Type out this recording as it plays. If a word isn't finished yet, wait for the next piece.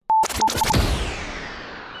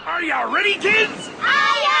Are you ready, kids?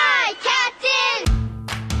 Aye, aye,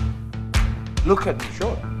 Captain! Look at me,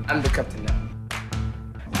 sure. I'm the captain now.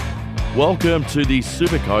 Welcome to the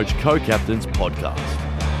Supercoach Co-Captains Podcast.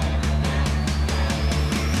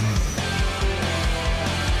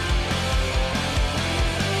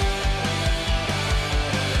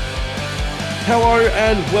 Hello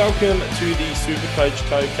and welcome to the Supercoach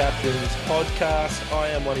Co-Captains Podcast. I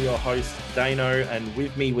am one of your hosts, Dano, and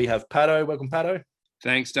with me we have Pato. Welcome, Pato.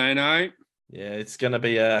 Thanks, Dano. Yeah, it's going to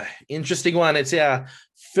be an interesting one. It's our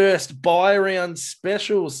first bye round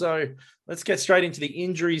special, so let's get straight into the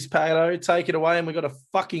injuries, Pato. Take it away, and we've got a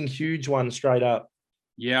fucking huge one straight up.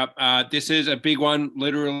 Yep, this is a big one,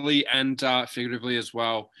 literally and figuratively as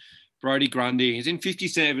well. Brodie Grundy is in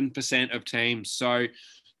 57% of teams, so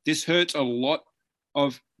this hurts a lot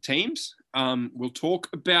of teams. We'll talk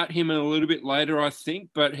about him a little bit later, I think,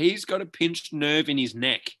 but he's got a pinched nerve in his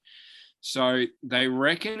neck. So they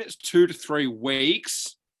reckon it's 2 to 3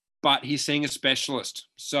 weeks, but he's seeing a specialist.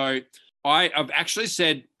 So I've actually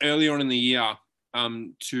said early on in the year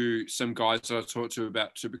to some guys that I talked to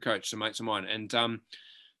about Supercoach, some mates of mine, and I'm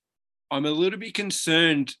a little bit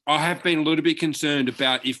concerned. I have been a little bit concerned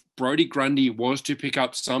about if Brodie Grundy was to pick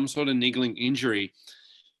up some sort of niggling injury,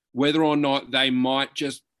 whether or not they might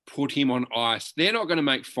just put him on ice. They're not going to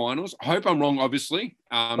make finals. I hope I'm wrong, obviously.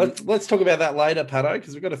 Let's talk about that later, Pato,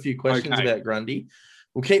 because we've got a few questions about Grundy.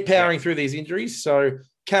 We'll keep powering through these injuries. So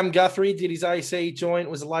Cam Guthrie did his AC joint,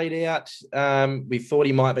 was laid out. We thought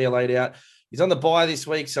he might be laid out. He's on the bye this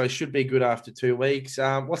week, so he should be good after 2 weeks.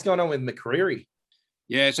 What's going on with McCreary?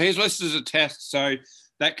 Yeah, so he's listed as a test. So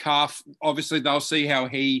that calf, obviously they'll see how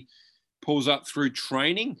he pulls up through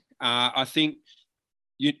training. I think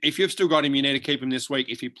if you've still got him, you need to keep him this week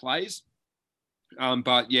if he plays.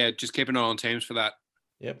 But, yeah, just keep an eye on teams for that.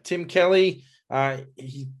 Yep. Tim Kelly,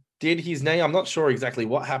 he did his knee. I'm not sure exactly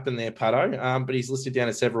what happened there, Pato, but he's listed down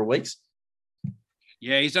as several weeks.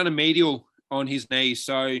 Yeah, he's done a medial on his knee.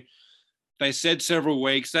 So they said several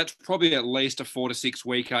weeks. That's probably at least a 4 to 6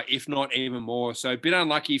 weeker, if not even more. So a bit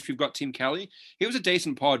unlucky if you've got Tim Kelly. He was a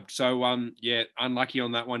decent pod. So, unlucky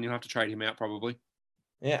on that one. You'll have to trade him out probably.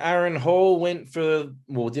 Yeah, Aaron Hall didn't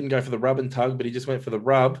go for the rub and tug, but he just went for the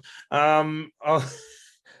rub. During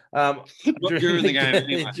the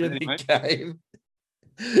game,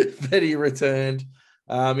 but he returned.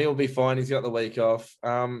 He'll be fine. He's got the week off.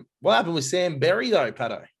 What happened with Sam Berry, though,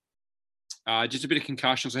 Pato? Just a bit of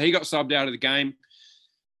concussion. So he got subbed out of the game.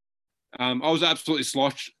 I was absolutely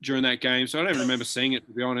sloshed during that game, so I don't even remember seeing it,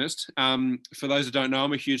 to be honest. For those that don't know,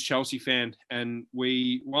 I'm a huge Chelsea fan, and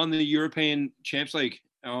we won the European Champions League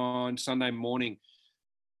on Sunday morning.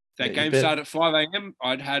 That game started at 5 a.m.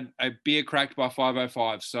 I'd had a beer cracked by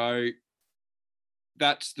 5:05, so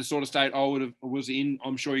that's the sort of state I was in.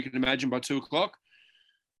 I'm sure you can imagine by 2 o'clock.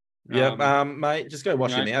 Yep, mate, just go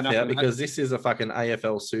wash your mouth out because this is a fucking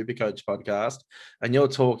AFL Supercoach podcast and you're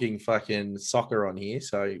talking fucking soccer on here.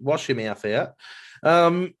 So wash your mouth out.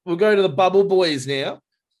 We'll go to the bubble boys now.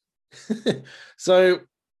 So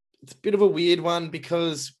it's a bit of a weird one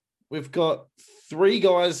because we've got 3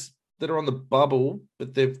 guys that are on the bubble,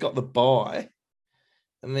 but they've got the bye.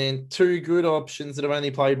 And then 2 good options that have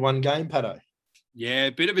only played 1 game, Pato. Yeah,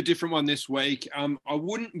 a bit of a different one this week. I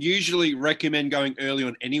wouldn't usually recommend going early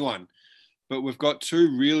on anyone, but we've got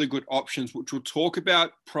 2 really good options, which we'll talk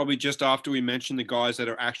about probably just after we mention the guys that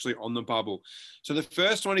are actually on the bubble. So the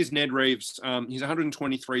first one is Ned Reeves. He's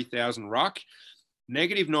 123,000 ruck,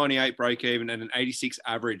 negative 98 break even, and an 86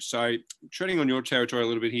 average. So treading on your territory a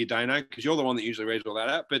little bit here, Dano, because you're the one that usually reads all that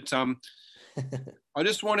out. But I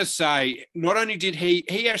just want to say, not only did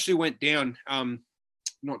he actually went down,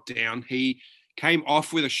 he came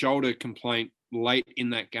off with a shoulder complaint late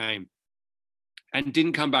in that game and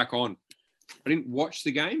didn't come back on. I didn't watch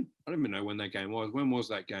the game. I don't even know when that game was. When was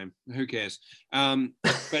that game? Who cares? But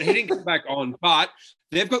he didn't come back on. But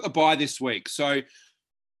they've got the bye this week. So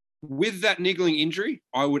with that niggling injury,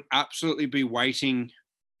 I would absolutely be waiting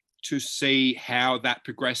to see how that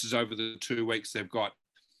progresses over the 2 weeks they've got.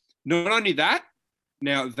 Not only that,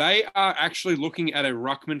 now, they are actually looking at a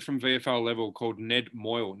ruckman from VFL level called Ned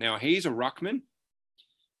Moyle. Now, he's a ruckman,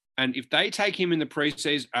 and if they take him in the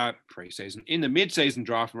in the mid-season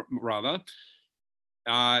draft, rather,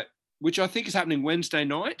 which I think is happening Wednesday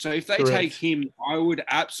night. So if they take him, I would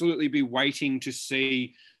absolutely be waiting to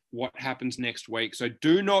see what happens next week. So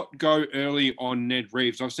do not go early on Ned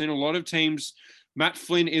Reeves. I've seen a lot of teams. Matt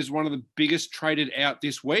Flynn is one of the biggest traded out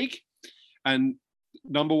this week, and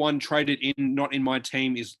number 1 traded in, not in my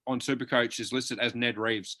team, is on Supercoach, is listed as Ned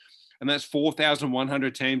Reeves. and that's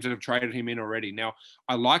 4,100 teams that have traded him in already. Now,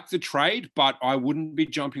 I like the trade, but I wouldn't be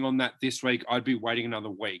jumping on that this week. I'd be waiting another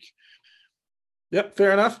week. Yep,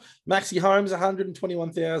 fair enough. Maxi Holmes,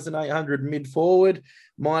 121,800 mid forward,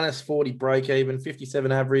 minus 40 break even,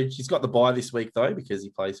 57 average. He's got the bye this week though because he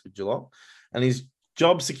plays for Geelong, and his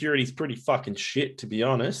job security is pretty fucking shit, to be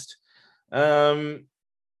honest.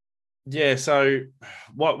 Yeah, so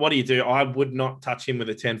what do you do? I would not touch him with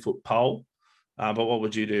a 10-foot pole, but what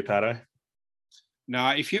would you do, Pato? No,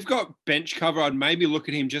 if you've got bench cover, I'd maybe look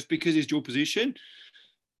at him just because he's dual position.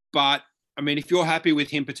 But, I mean, if you're happy with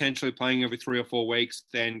him potentially playing every 3 or 4 weeks,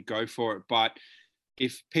 then go for it. But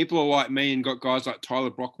if people are like me and got guys like Tyler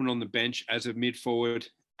Brockman on the bench as a mid-forward,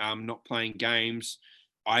 not playing games,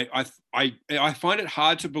 I find it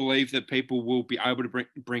hard to believe that people will be able to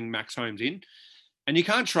bring Max Holmes in. And you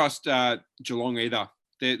can't trust Geelong either.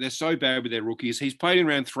 They're so bad with their rookies. He's played in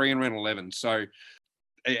round 3 and round 11. So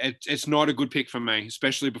it's not a good pick for me,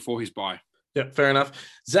 especially before his bye. Yeah, fair enough.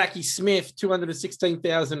 Zachy Smith,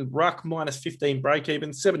 216,000 ruck, minus 15 break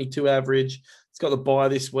even, 72 average. He's got the bye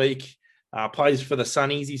this week. Plays for the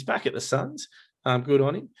Sunnies. He's back at the Suns. Good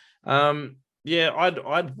on him. Yeah,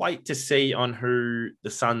 I'd wait to see on who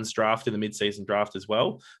the Suns draft in the mid-season draft as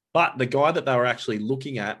well. But the guy that they were actually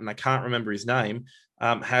looking at, and I can't remember his name,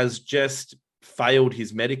 has just failed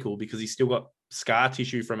his medical because he's still got scar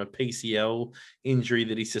tissue from a PCL injury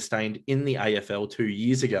that he sustained in the AFL 2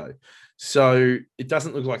 years ago. So it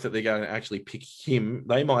doesn't look like that they're going to actually pick him.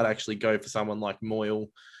 They might actually go for someone like Moyle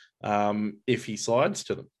if he slides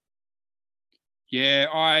to them. Yeah,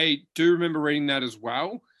 I do remember reading that as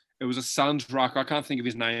well. It was a Suns ruck. I can't think of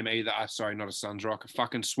his name either. Sorry, not a Suns ruck, a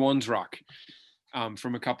fucking Swans ruck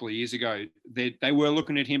from a couple of years ago. They were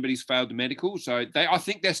looking at him, but he's failed the medical. So I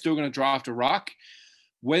think they're still going to draft a ruck.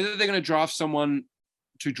 Whether they're going to draft someone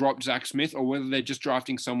to drop Zach Smith or whether they're just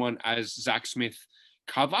drafting someone as Zach Smith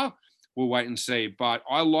cover, we'll wait and see. But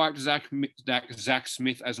I liked Zach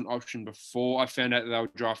Smith as an option before I found out that they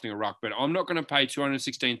were drafting a ruck. But I'm not going to pay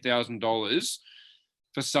 $216,000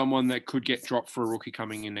 for someone that could get dropped for a rookie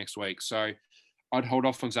coming in next week. So I'd hold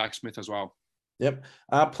off on Zach Smith as well. Yep.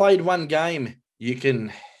 Played one game. You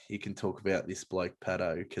can talk about this bloke,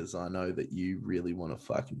 Pato, because I know that you really want to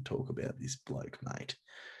fucking talk about this bloke, mate.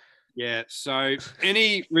 Yeah, so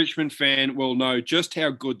any Richmond fan will know just how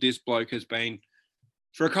good this bloke has been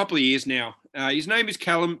for a couple of years now. His name is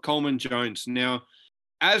Callum Coleman-Jones. Now,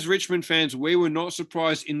 as Richmond fans, we were not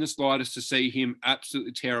surprised in the slightest to see him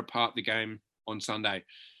absolutely tear apart the game on Sunday.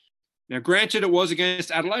 Now, granted, it was against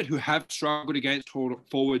Adelaide, who have struggled against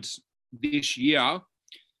forwards this year.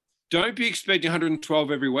 Don't be expecting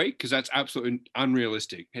 112 every week because that's absolutely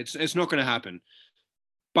unrealistic. It's not going to happen.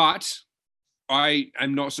 But I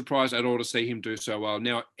am not surprised at all to see him do so well.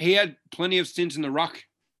 Now, he had plenty of stints in the ruck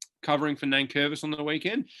covering for Nankervis on the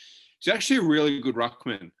weekend. He's actually a really good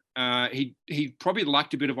ruckman. He probably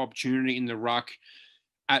lacked a bit of opportunity in the ruck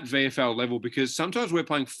at VFL level because sometimes we're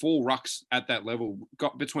playing 4 rucks at that level.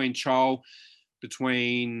 Got between Chol,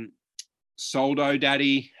 between Soldo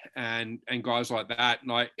Daddy and guys like that.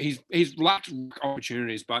 Like he's lacked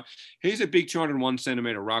opportunities, but he's a big 201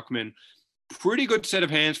 centimeter ruckman. Pretty good set of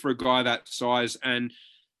hands for a guy that size. And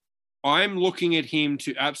I'm looking at him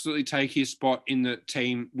to absolutely take his spot in the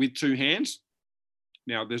team with 2 hands.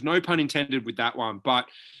 Now, there's no pun intended with that one, but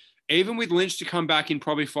even with Lynch to come back in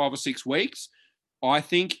probably 5 or 6 weeks, I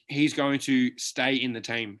think he's going to stay in the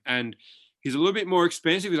team. And he's a little bit more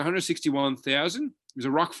expensive. He's 161,000. He's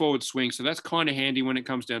a ruck forward swing, so that's kind of handy when it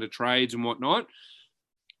comes down to trades and whatnot.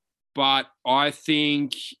 But I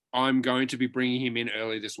think I'm going to be bringing him in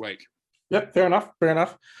early this week. Yep, fair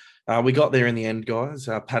enough. We got there in the end, guys.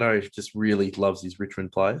 Pato just really loves his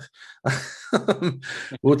Richmond players.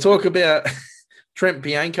 We'll talk about Trent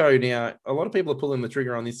Bianco now. A lot of people are pulling the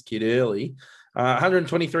trigger on this kid early.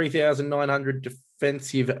 123,900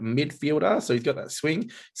 defensive midfielder, so he's got that swing.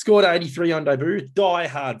 Scored 83 on debut.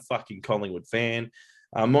 Die-hard fucking Collingwood fan.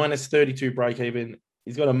 Minus 32 break even.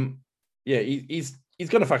 He's got a he's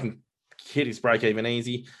going to fucking hit his break even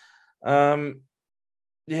easy. I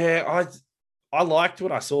liked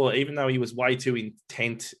what I saw, even though he was way too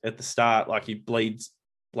intent at the start. Like he bleeds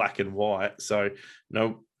black and white. So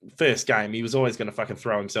first game, he was always going to fucking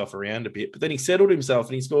throw himself around a bit, but then he settled himself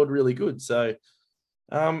and he scored really good. So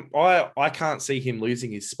I can't see him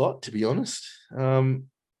losing his spot, to be honest.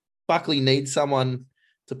 Buckley needs someone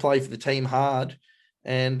to play for the team hard,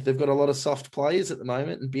 and they've got a lot of soft players at the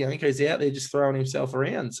moment, and Bianco's out there just throwing himself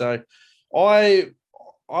around. So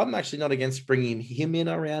I'm actually not against bringing him in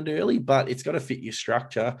around early, but it's got to fit your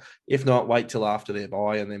structure. If not, wait till after their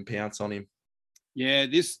bye and then pounce on him. Yeah,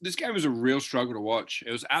 this game was a real struggle to watch.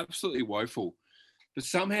 It was absolutely woeful. But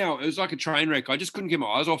somehow it was like a train wreck. I just couldn't get my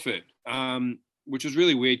eyes off it, which was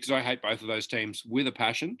really weird because I hate both of those teams with a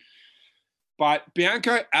passion. But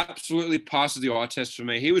Bianco absolutely passes the eye test for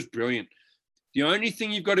me. He was brilliant. The only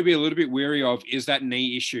thing you've got to be a little bit wary of is that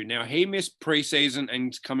knee issue. Now, he missed preseason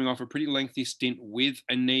and coming off a pretty lengthy stint with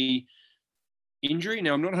a knee injury.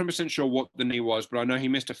 Now, I'm not 100% sure what the knee was, but I know he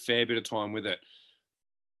missed a fair bit of time with it.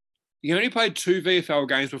 He only played 2 VFL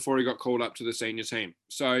games before he got called up to the senior team.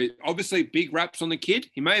 So, obviously, big raps on the kid.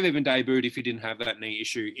 He may have even debuted if he didn't have that knee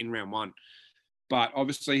issue in round 1. But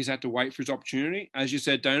obviously, he's had to wait for his opportunity. As you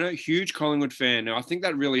said, Dano, huge Collingwood fan. Now, I think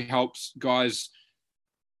that really helps guys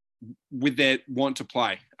with their want to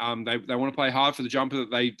play. They want to play hard for the jumper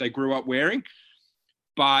that they grew up wearing.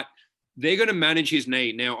 But they're going to manage his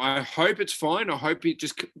knee. Now, I hope it's fine. I hope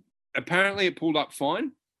apparently it pulled up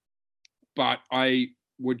fine. But I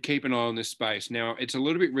would keep an eye on this space. Now, it's a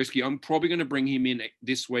little bit risky. I'm probably going to bring him in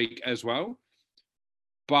this week as well.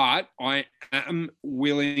 But I am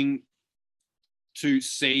willing to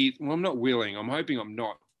see, well, I'm not willing. I'm hoping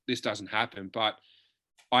this doesn't happen, but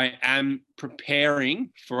I am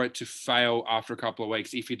preparing for it to fail after a couple of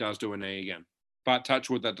weeks if he does do a knee again. But touch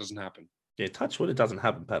wood, that doesn't happen. Yeah, touch wood, it doesn't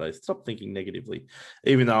happen, Pato. Stop thinking negatively,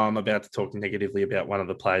 even though I'm about to talk negatively about one of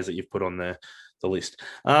the players that you've put on the list.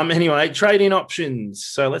 Anyway, trade-in options.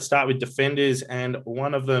 So let's start with defenders, and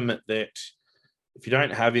one of them that if you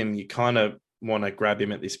don't have him, you kind of want to grab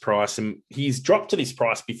him at this price. And he's dropped to this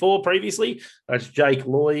price before previously. That's Jake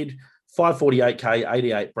Lloyd, 548K,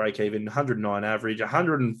 88 break even, 109 average,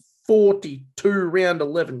 142 round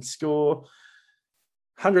 11 score,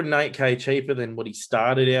 108K cheaper than what he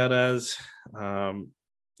started out as.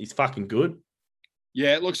 He's fucking good.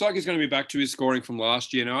 Yeah, it looks like he's going to be back to his scoring from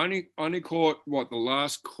last year. Now, I only caught, the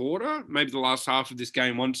last quarter, maybe the last half of this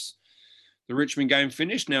game once the Richmond game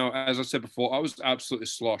finished. Now, as I said before, I was absolutely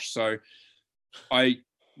sloshed. So I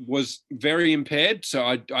was very impaired. So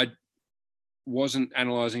I wasn't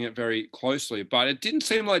analysing it very closely. But it didn't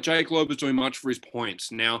seem like Jake Lloyd was doing much for his points.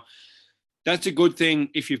 Now, that's a good thing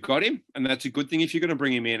if you've got him, and that's a good thing if you're going to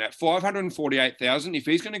bring him in. At 548,000, if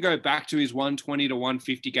he's going to go back to his 120 to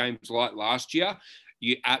 150 games like last year,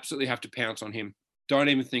 you absolutely have to pounce on him. Don't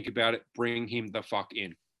even think about it. Bring him the fuck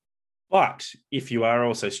in. But if you are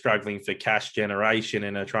also struggling for cash generation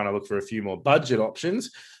and are trying to look for a few more budget options,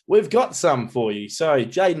 we've got some for you. So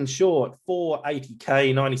Jaden Short,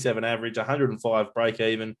 480K, 97 average, 105 break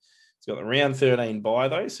even. He's got the round 13 bye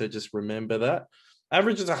though, so just remember that.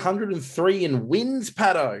 Average is 103 in wins,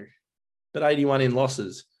 Pato, but 81 in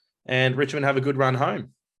losses. And Richmond have a good run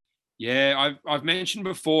home. Yeah, I've mentioned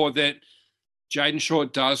before that Jaden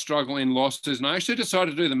Short does struggle in losses, and I actually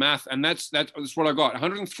decided to do the math, and that's what I got: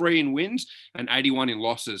 103 in wins and 81 in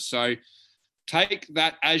losses. So take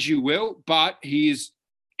that as you will, but he's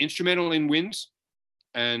instrumental in wins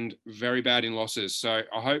and very bad in losses. So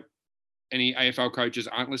I hope any AFL coaches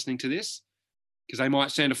aren't listening to this, because they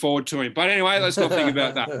might send a forward to him. But anyway, let's not think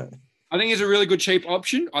about that. I think he's a really good cheap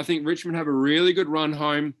option. I think Richmond have a really good run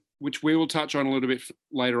home, which we will touch on a little bit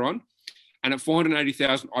later on. And at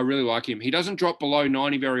 480,000, I really like him. He doesn't drop below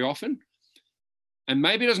 90 very often. And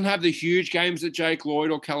maybe doesn't have the huge games that Jake Lloyd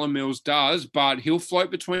or Callum Mills does, but he'll float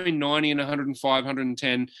between 90 and 105,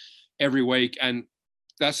 110 every week. And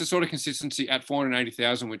that's the sort of consistency at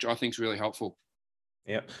 480,000, which I think is really helpful.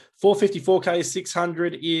 Yeah. 454K,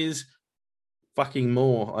 600 is fucking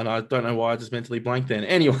more. And I don't know why I just mentally blanked then.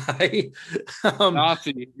 Anyway.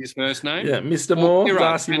 Darcy, his first name. Yeah, Mr. Moore,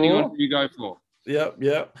 Darcy Moore. Who you go for.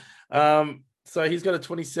 Yep. So he's got a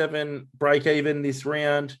 27 break even this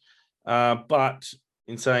round. But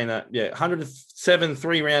in saying that, 107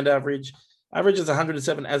 3-round average. Average is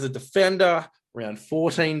 107 as a defender. Round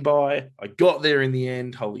 14 bye. I got there in the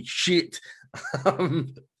end. Holy shit.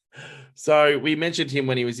 So we mentioned him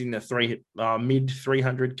when he was in the mid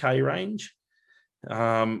 300K range.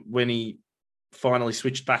 When he finally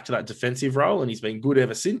switched back to that defensive role, and he's been good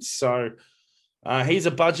ever since. So he's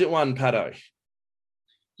a budget one, Pato.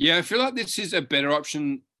 Yeah, I feel like this is a better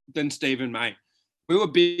option than Stephen May. We were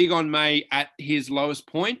big on May at his lowest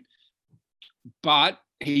point, but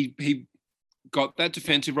he got that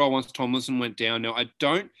defensive role once Tomlinson went down. Now, I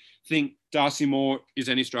don't think Darcy Moore is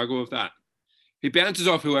any struggle with that. He bounces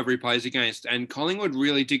off whoever he plays against, and Collingwood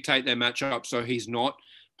really dictate their matchup, so he's not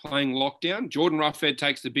playing lockdown. Jordan Roughhead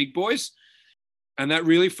takes the big boys, and that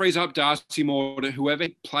really frees up Darcy Moore to whoever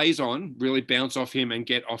he plays on really bounce off him and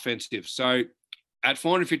get offensive. So at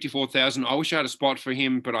 454,000, I wish I had a spot for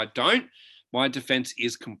him, but I don't. My defense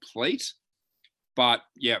is complete. But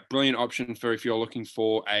yeah, brilliant option for if you're looking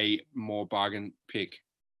for a more bargain pick.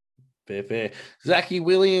 Fair. Zachy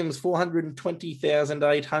Williams,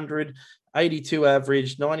 420,800, 82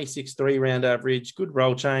 average, 96 3-round average, good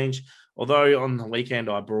roll change. Although on the weekend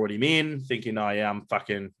I brought him in thinking I am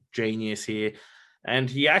fucking genius here. And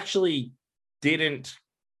he actually didn't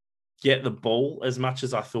get the ball as much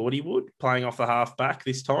as I thought he would, playing off the halfback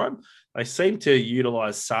this time. They seem to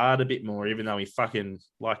utilise Sard a bit more, even though he fucking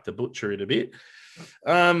liked to butcher it a bit.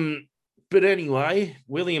 But anyway,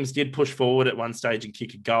 Williams did push forward at one stage and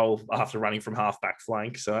kick a goal after running from halfback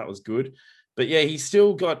flank, so that was good. But yeah, he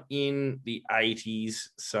still got in the 80s,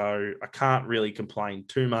 so I can't really complain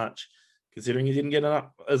too much, considering he didn't get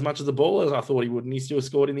as much of the ball as I thought he would, and he still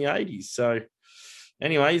scored in the 80s. So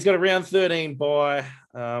anyway, he's got a round 13 bye.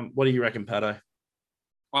 What do you reckon, Pato?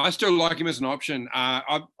 I still like him as an option.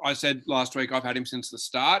 I said last week I've had him since the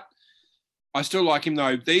start. I still like him,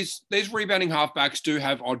 though. These rebounding halfbacks do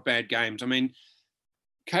have odd bad games. I mean,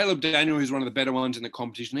 Caleb Daniel, who's one of the better ones in the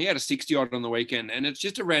competition, he had a 60-odd on the weekend, and it's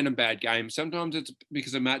just a random bad game. Sometimes it's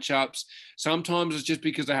because of matchups. Sometimes it's just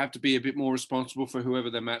because they have to be a bit more responsible for whoever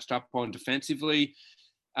they're matched up on defensively.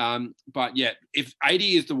 But, yeah, if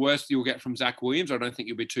 80 is the worst you'll get from Zach Williams, I don't think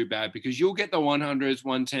you'll be too bad, because you'll get the 100s,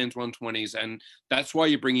 110s, 120s, and that's why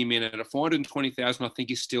you bring him in at a 420,000. I think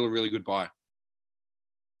he's still a really good buy.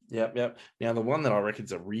 Yep. Now, the one that I reckon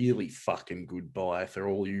is a really fucking good buy for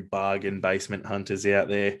all you bargain basement hunters out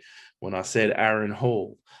there, when I said Aaron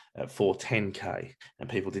Hall at 410K and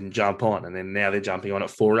people didn't jump on, and then now they're jumping on at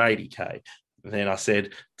 480K. And then I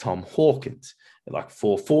said Tom Hawkins at like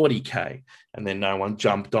 440K, and then no one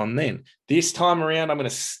jumped on then. This time around, I'm going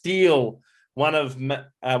to steal one of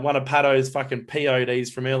Pato's fucking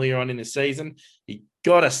PODs from earlier on in the season. He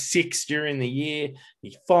got a 6 during the year.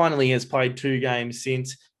 He finally has played 2 games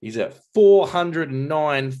since. He's at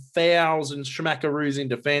 409,000 schmackaroos in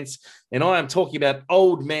defense. And I am talking about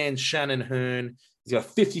old man Shannon Hearn. He's got a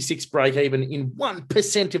 56 break even in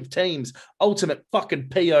 1% of teams. Ultimate fucking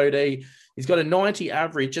POD. He's got a 90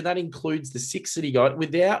 average, and that includes the 6 that he got.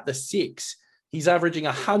 Without the 6, he's averaging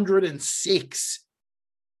 106.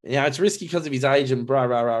 Now, it's risky because of his age and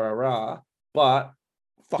but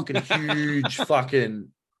fucking huge fucking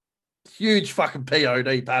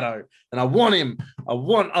POD, Pato. And I want him. I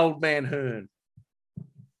want old man Hearn.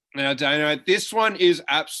 Now, Dano, this one is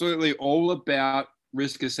absolutely all about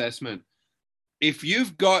risk assessment. If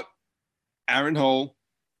you've got Aaron Hall,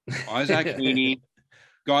 Isaac Heaney,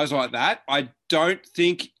 guys like that, I don't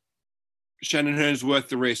think Shannon Hearn's worth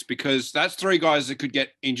the risk, because that's 3 guys that could get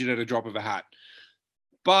injured at a drop of a hat.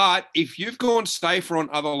 But if you've gone safer on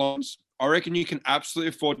other lines, I reckon you can absolutely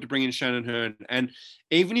afford to bring in Shannon Hearn. And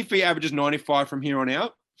even if he averages 95 from here on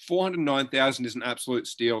out, 409,000 is an absolute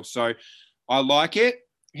steal. So I like it.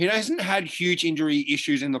 He hasn't had huge injury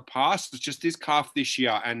issues in the past. It's just this calf this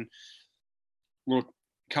year. And look,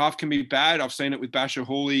 calf can be bad. I've seen it with Basher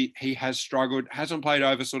Hooley. He has struggled, hasn't played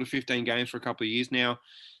over sort of 15 games for a couple of years now.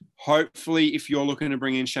 Hopefully, if you're looking to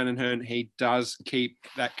bring in Shannon Hearn, he does keep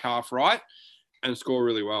that calf right and score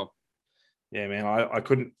really well. Yeah, man,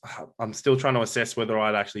 I'm still trying to assess whether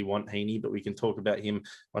I'd actually want Heaney, but we can talk about him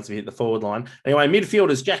once we hit the forward line. Anyway,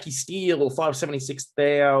 midfielders, Jackie Steele,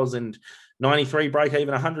 576,000, 93 break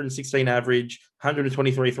even, 116 average,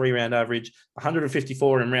 123 3-round average,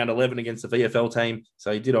 154 in round 11 against the VFL team.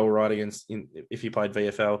 So he did all right if he played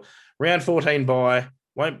VFL. Round 14 bye,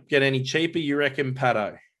 won't get any cheaper, you reckon,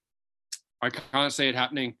 Pato? I can't see it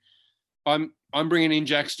happening. I'm bringing in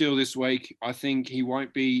Jack Steele this week. I think he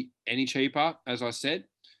won't be any cheaper, as I said.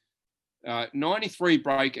 93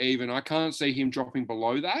 break even. I can't see him dropping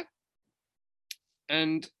below that.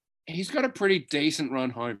 And he's got a pretty decent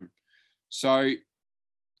run home. So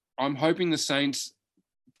I'm hoping the Saints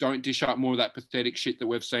don't dish up more of that pathetic shit that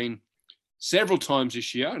we've seen several times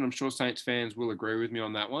this year. And I'm sure Saints fans will agree with me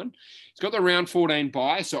on that one. He's got the round 14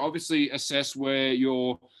 bye. So obviously assess where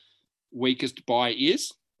your weakest buy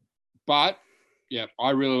is. But yeah, I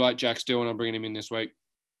really like Jack Steele, and I'm bringing him in this week.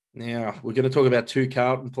 Now, we're going to talk about 2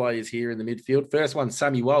 Carlton players here in the midfield. First one,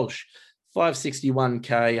 Sammy Walsh,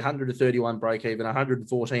 561K, 131 break even,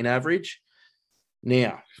 114 average.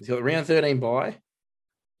 Now, he's got round 13 bye.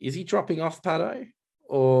 Is he dropping off, Pato?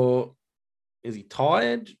 Or is he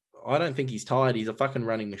tired? I don't think he's tired. He's a fucking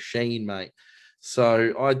running machine, mate.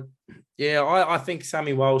 So, I think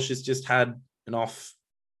Sammy Walsh has just had an off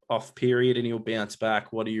period and he'll bounce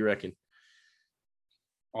back. What do you reckon?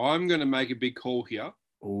 I'm going to make a big call here.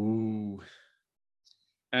 Ooh.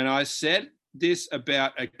 And I said this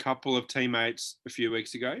about a couple of teammates a few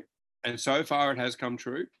weeks ago, and so far it has come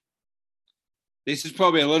true. This is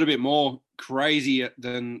probably a little bit more crazy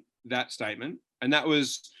than that statement, and that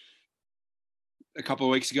was a couple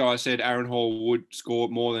of weeks ago, I said Aaron Hall would score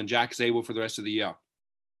more than Jack Ziebell for the rest of the year.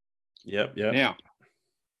 Yep. Now,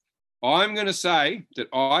 I'm going to say that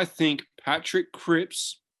I think Patrick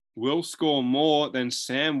Cripps will score more than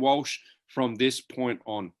Sam Walsh from this point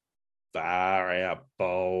on. Far out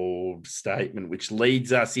bold statement, which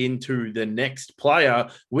leads us into the next player,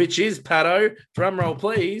 which is Pato. Drum roll,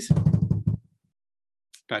 please.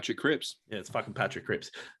 Patrick Cripps. Yeah, it's fucking Patrick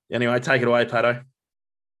Cripps. Anyway, take it away, Pato.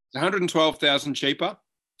 112,000 cheaper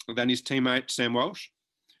than his teammate Sam Walsh.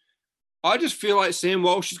 I just feel like Sam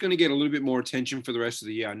Walsh is going to get a little bit more attention for the rest of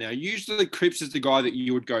the year. Now, usually Cripps is the guy that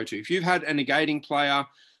you would go to. If you've had a negating player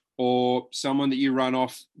or someone that you run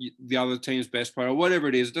off the other team's best player or whatever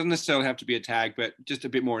it is, it doesn't necessarily have to be a tag, but just a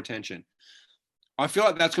bit more attention. I feel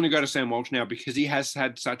like that's going to go to Sam Walsh now because he has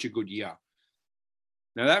had such a good year.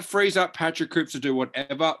 Now, that frees up Patrick Cripps to do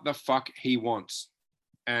whatever the fuck he wants.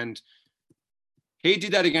 And he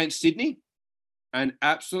did that against Sydney and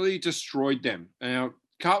absolutely destroyed them. Now,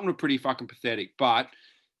 Carlton were pretty fucking pathetic, but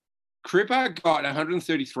Cripper got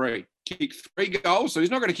 133, kicked 3 goals. So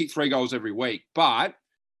he's not going to kick 3 goals every week, but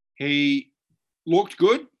he looked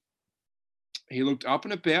good. He looked up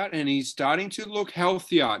and about, and he's starting to look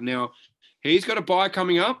healthier. Now, he's got a bye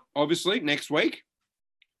coming up, obviously, next week.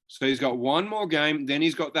 So he's got one more game. Then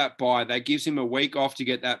he's got that bye. That gives him a week off to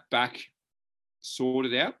get that back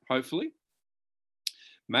sorted out, hopefully.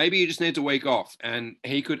 Maybe he just needs a week off, and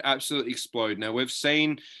he could absolutely explode. Now, we've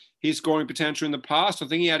seen his scoring potential in the past. I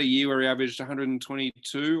think he had a year where he averaged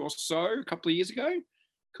 122 or so a couple of years ago.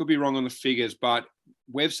 Could be wrong on the figures, but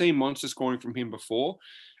we've seen monster scoring from him before,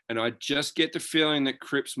 and I just get the feeling that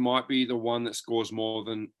Cripps might be the one that scores more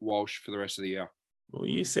than Walsh for the rest of the year. Well,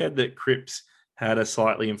 you said that Cripps had a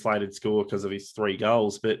slightly inflated score because of his 3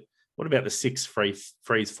 goals, but what about the 6 frees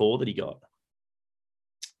 4 that he got?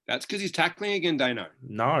 That's because he's tackling again, Dano.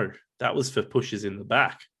 No, that was for pushes in the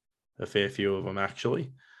back. A fair few of them,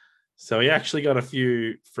 actually. So he actually got a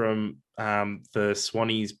few from the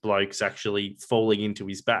Swannies blokes actually falling into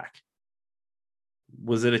his back.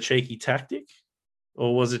 Was it a cheeky tactic?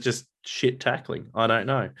 Or was it just shit tackling? I don't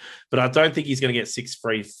know. But I don't think he's going to get 6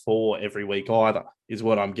 free 4 every week either, is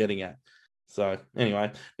what I'm getting at. So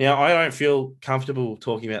anyway, now I don't feel comfortable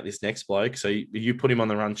talking about this next bloke. So you put him on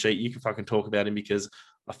the run sheet. You can fucking talk about him because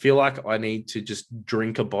I feel like I need to just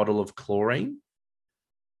drink a bottle of chlorine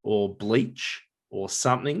or bleach or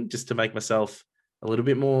something just to make myself a little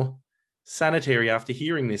bit more sanitary after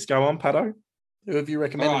hearing this. Go on, Pato. Who have you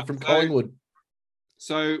recommended from Collingwood?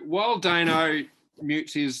 So while Dano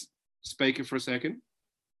mutes his speaker for a second,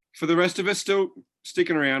 for the rest of us still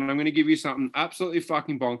sticking around, I'm going to give you something absolutely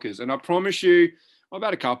fucking bonkers. And I promise you, I've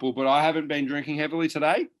had a couple, but I haven't been drinking heavily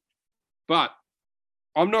today. But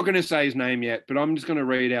I'm not going to say his name yet, but I'm just going to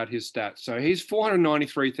read out his stats. So he's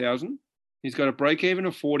 493,000. He's got a break even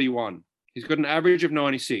of 41. He's got an average of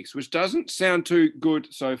 96, which doesn't sound too good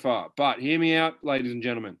so far. But hear me out, ladies and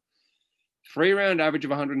gentlemen. 3-round average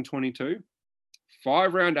of 122,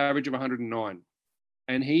 5-round average of 109.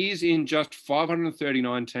 And he's in just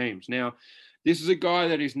 539 teams. Now, this is a guy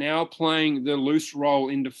that is now playing the loose role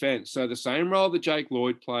in defense. So the same role that Jake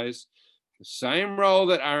Lloyd plays, the same role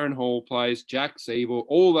that Aaron Hall plays, Jack Ziebell,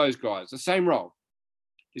 all those guys, the same role.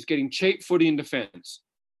 He's getting cheap footy in defense.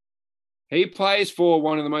 He plays for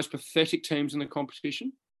one of the most pathetic teams in the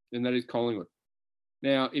competition, and that is Collingwood.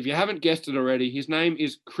 Now, if you haven't guessed it already, his name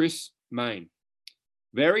is Chris Mayne.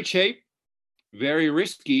 Very cheap, very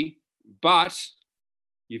risky, but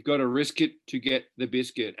you've got to risk it to get the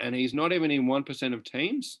biscuit. And he's not even in 1% of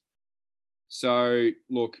teams. So,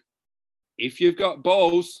 look, if you've got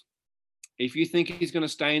balls, if you think he's going to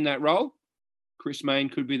stay in that role, Chris Mayne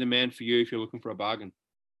could be the man for you if you're looking for a bargain.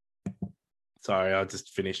 Sorry, I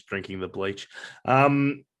just finished drinking the bleach.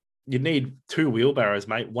 You need 2 wheelbarrows,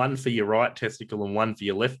 mate. One for your right testicle and one for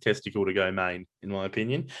your left testicle to go Mayne, in my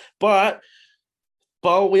opinion. But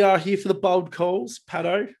we are here for the bold calls,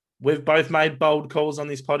 Pato. We've both made bold calls on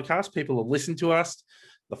this podcast. People have listened to us.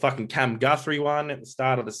 The fucking Cam Guthrie one at the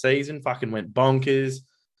start of the season fucking went bonkers.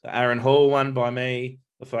 The Aaron Hall one by me.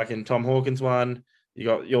 The fucking Tom Hawkins one. You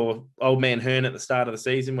got your old man Hearn at the start of the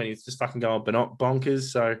season when he's just fucking going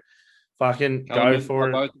bonkers. So fucking go for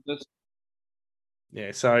it. Both of us.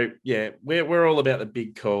 Yeah, so yeah, we're all about the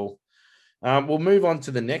big call. We'll move on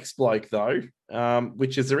to the next bloke though,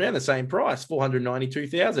 which is around the same price,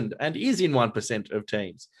 492,000, and is in 1% of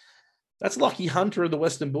teams. That's Lachie Hunter of the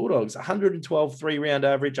Western Bulldogs, 112 3-round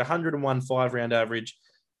average, 101 5-round average.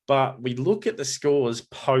 But we look at the scores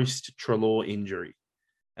post Treloar injury,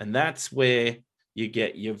 and that's where you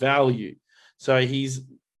get your value. So he's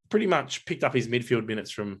pretty much picked up his midfield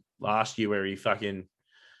minutes from last year where he fucking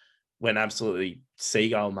went absolutely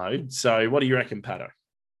seagull mode. So what do you reckon, Pato?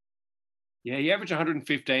 Yeah, he averaged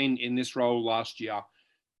 115 in this role last year.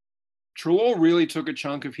 Treloar really took a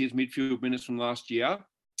chunk of his midfield minutes from last year.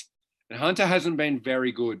 And Hunter hasn't been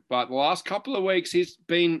very good, but the last couple of weeks he's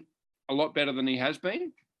been a lot better than he has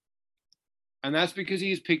been. And that's because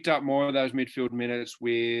he's picked up more of those midfield minutes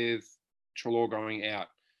with Treloar going out.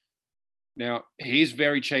 Now, he's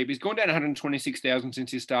very cheap. He's gone down 126,000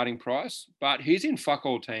 since his starting price, but he's in fuck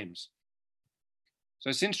all teams.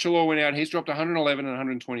 So since Treloar went out, he's dropped 111 and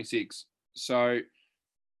 126. So,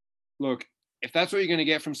 look, if that's what you're going to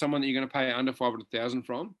get from someone that you're going to pay under 500,000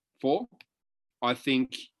 for, I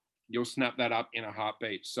think you'll snap that up in a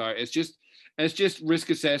heartbeat. So it's just risk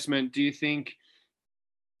assessment. Do you think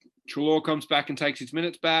Treloar comes back and takes his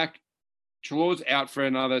minutes back? Treloar's out for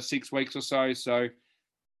another 6 weeks or so. So,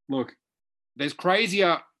 look, there's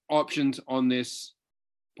crazier options on this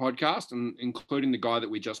podcast, and including the guy that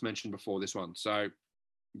we just mentioned before this one. So,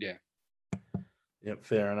 yeah. Yep,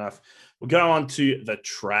 fair enough. We'll go on to the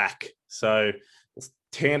track. So,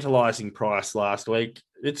 tantalizing price last week.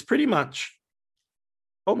 It's pretty much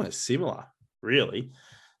almost similar, really.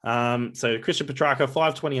 So Christian Petrarca,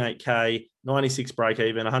 528K, 96 break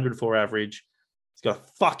even, 104 average. He's got a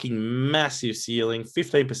fucking massive ceiling,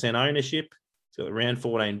 15% ownership. He's got a round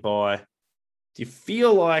 14 buy. Do you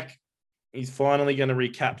feel like he's finally going to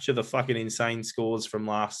recapture the fucking insane scores from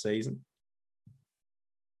last season?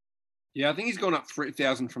 Yeah, I think he's gone up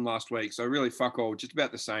 3,000 from last week. So really fuck all, just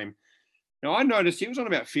about the same. Now, I noticed he was on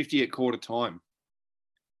about 50 at quarter time,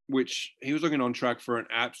 which he was looking on track for an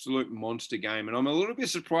absolute monster game. And I'm a little bit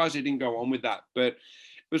surprised he didn't go on with that. But it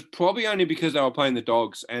was probably only because they were playing the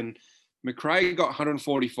Dogs. And McRae got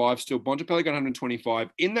 145 still. Bontempelli got 125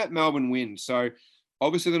 in that Melbourne win. So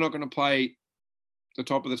obviously they're not going to play the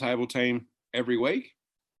top of the table team every week.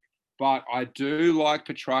 But I do like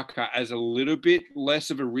Petrarca as a little bit less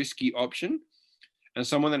of a risky option and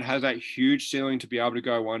someone that has that huge ceiling to be able to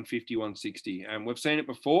go 150, 160. And we've seen it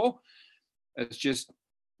before. It's just,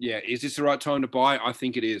 yeah, is this the right time to buy? I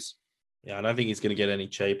think it is. Yeah, I don't think he's going to get any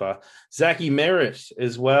cheaper. Zachy Merritt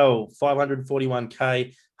as well,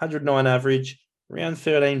 541K, 109 average, round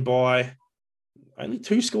 13 buy, only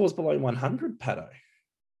 2 scores below 100, Pato.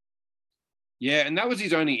 Yeah, and that was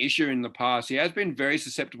his only issue in the past. He has been very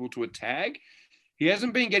susceptible to a tag. He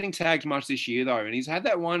hasn't been getting tagged much this year, though, and he's had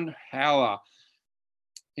that one howler.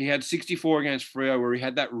 He had 64 against Freo where he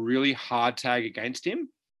had that really hard tag against him.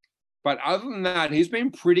 But other than that, he's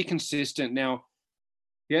been pretty consistent. Now,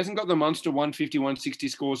 he hasn't got the monster 150, 160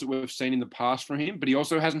 scores that we've seen in the past from him, but he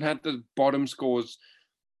also hasn't had the bottom scores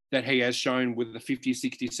that he has shown with the 50,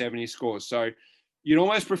 60, 70 scores. So you'd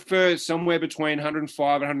almost prefer somewhere between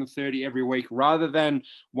 105 and 130 every week rather than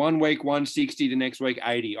 1 week 160, the next week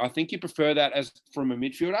 80. I think you prefer that as from a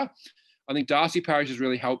midfielder. I think Darcy Parish has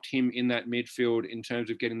really helped him in that midfield in terms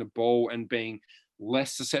of getting the ball and being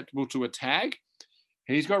less susceptible to a tag.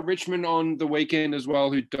 He's got Richmond on the weekend as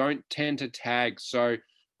well, who don't tend to tag. So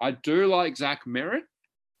I do like Zach Merritt.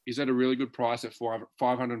 He's at a really good price at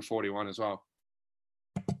 541 as well.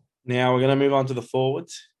 Now we're going to move on to the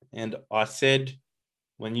forwards. And I said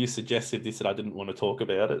when you suggested this that I didn't want to talk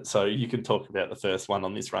about it. So you can talk about the first one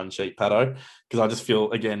on this run sheet, Pato, because I just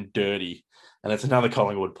feel, again, dirty. And it's another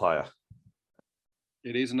Collingwood player.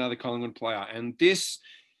 It is another Collingwood player. And this,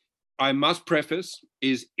 I must preface,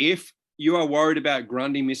 is if you are worried about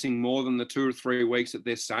Grundy missing more than the 2 or 3 weeks that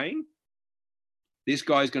they're saying, this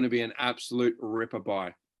guy's going to be an absolute ripper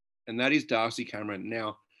buy. And that is Darcy Cameron.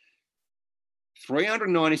 Now,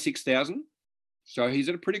 396,000. So he's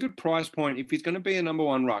at a pretty good price point if he's going to be a number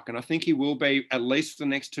one ruck. And I think he will be at least for the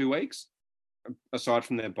next 2 weeks, aside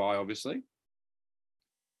from their buy, obviously.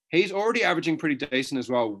 He's already averaging pretty decent as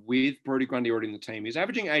well with Brodie Grundy already in the team. He's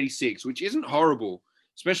averaging 86, which isn't horrible,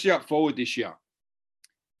 especially up forward this year.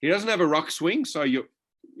 He doesn't have a ruck swing, so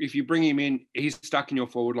if you bring him in, he's stuck in your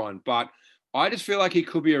forward line. But I just feel like he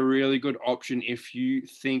could be a really good option if you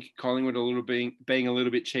think Collingwood being a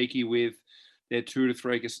little bit cheeky with their 2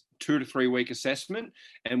 to 3 week assessment,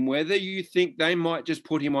 and whether you think they might just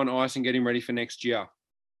put him on ice and get him ready for next year.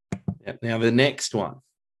 Yep. Now, the next one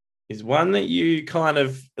is one that you kind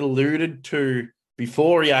of alluded to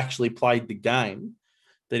before he actually played the game,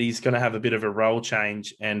 that he's going to have a bit of a role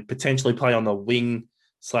change and potentially play on the wing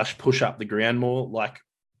 / push up the ground more like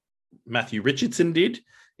Matthew Richardson did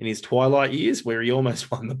in his twilight years where he almost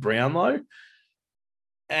won the Brownlow.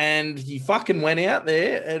 And he fucking went out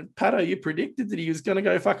there, and Pato, you predicted that he was going to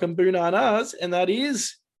go fucking bananas, and that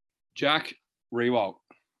is Jack Riewoldt.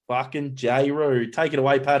 Fucking J-Roo. Take it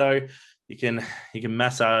away, Pato. You can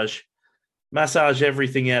massage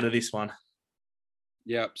everything out of this one.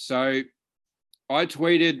 Yep. So I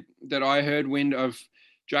tweeted that I heard wind of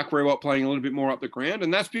Jack Riewoldt playing a little bit more up the ground,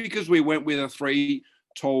 and that's because we went with a 3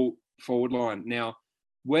 tall forward line. Now,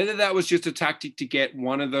 whether that was just a tactic to get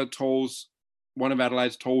one of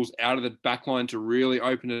Adelaide's talls out of the back line to really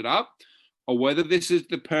open it up, or whether this is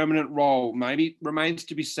the permanent role, maybe remains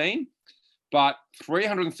to be seen. But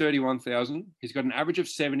 331,000, he's got an average of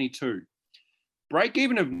 72. Break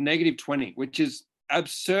even of negative 20, which is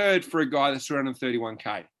absurd for a guy that's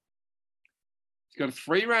 231K. He's got a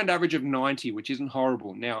 3-round average of 90, which isn't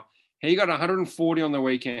horrible. Now, he got 140 on the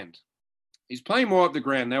weekend. He's playing more up the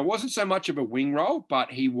ground. Now, it wasn't so much of a wing role,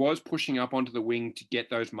 but he was pushing up onto the wing to get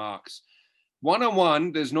those marks.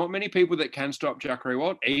 One-on-one, there's not many people that can stop Jack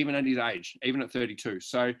Riewoldt, even at his age, even at 32.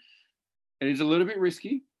 So it is a little bit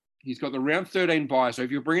risky. He's got the round 13 bye. So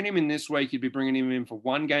if you're bringing him in this week, you'd be bringing him in for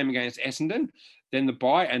one game against Essendon, then the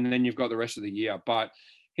bye, and then you've got the rest of the year. But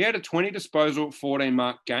he had a 20 disposal,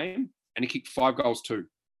 14-mark game, and he kicked 5 goals too,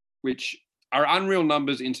 which are unreal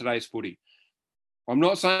numbers in today's footy. I'm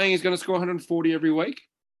not saying he's going to score 140 every week,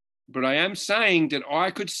 but I am saying that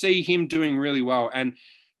I could see him doing really well. And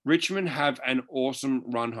Richmond have an awesome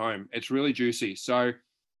run home. It's really juicy. So,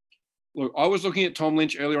 look, I was looking at Tom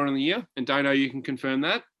Lynch earlier on in the year, and Dano, you can confirm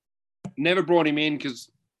that. Never brought him in because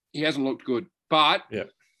he hasn't looked good. But, yeah,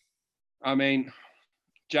 I mean,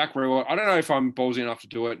 Jack Riewoldt, I don't know if I'm ballsy enough to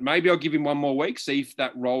do it. Maybe I'll give him one more week, see if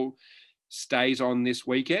that role stays on this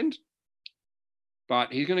weekend.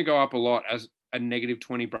 But he's going to go up a lot as a negative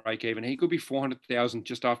 20 break even. He could be 400,000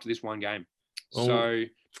 just after this one game. Well, so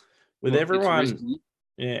with everyone,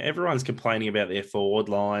 everyone's complaining about their forward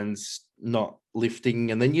lines not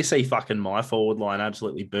lifting, and then you see fucking my forward line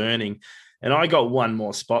absolutely burning. And I got one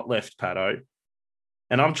more spot left, Pato,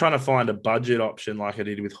 and I'm trying to find a budget option like I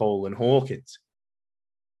did with Hall and Hawkins.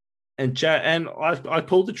 And I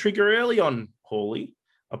pulled the trigger early on Hawley.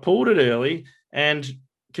 I pulled it early, and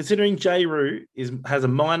considering J. Roo has a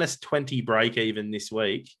minus 20 break even this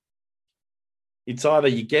week, it's either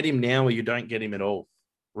you get him now or you don't get him at all,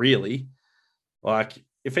 really. Like,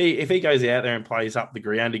 if he goes out there and plays up the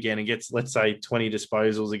ground again and gets, let's say, 20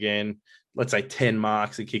 disposals again, let's say 10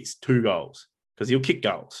 marks and kicks 2 goals, because he'll kick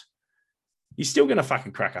goals, he's still going to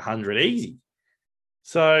fucking crack 100 easy.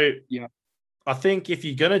 So, yeah, I think if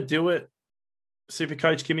you're going to do it,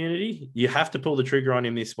 Supercoach community, you have to pull the trigger on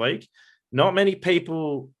him this week. Not many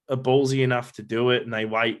people are ballsy enough to do it, and they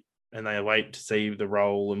wait to see the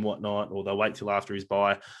role and whatnot, or they'll wait till after his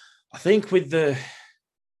bye. I think with the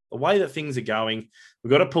way that things are going,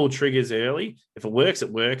 we've got to pull triggers early. If it works,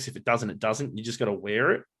 it works. If it doesn't, it doesn't. You just got to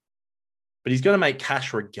wear it. But he's going to make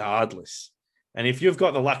cash regardless. And if you've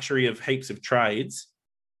got the luxury of heaps of trades,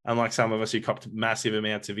 unlike some of us who copped massive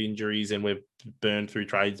amounts of injuries and we've burning through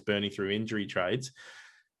injury trades,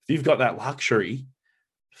 if you've got that luxury,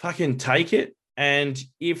 fucking take it. And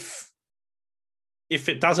if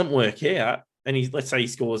it doesn't work out, and let's say he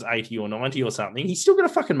scores 80 or 90 or something, he's still going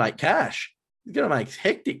to fucking make cash. He's going to make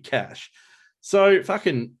hectic cash. So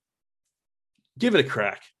fucking give it a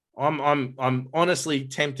crack. I'm honestly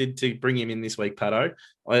tempted to bring him in this week, Pato.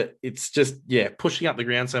 It's just, pushing up the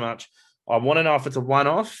ground so much. I want to know if it's a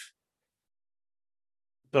one-off,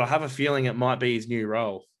 but I have a feeling it might be his new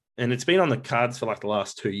role. And it's been on the cards for like the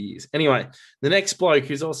last 2 years. Anyway, the next bloke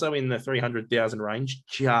who's also in the 300,000 range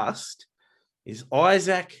is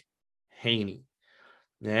Isaac Heaney.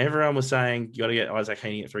 Now, everyone was saying you got to get Isaac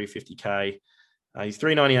Heaney at 350K. He's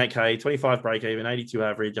 398K, 25 break even, 82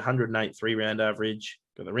 average, 108 3-round average.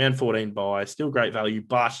 Got the round 14 bye, still great value,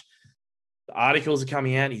 but the articles are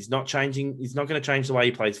coming out. He's not changing. He's not going to change the way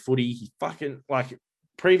he plays footy. He fucking, like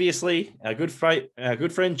previously, our good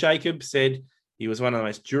friend Jacob said he was one of the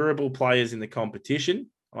most durable players in the competition,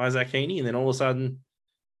 Isaac Heaney, and then all of a sudden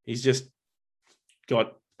he's just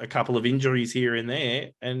got a couple of injuries here and there,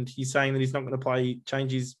 and he's saying that he's not going to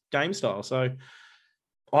change his game style. So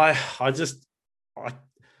I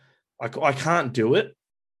can't do it.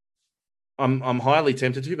 I'm highly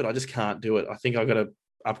tempted to, but I just can't do it. I think I've got to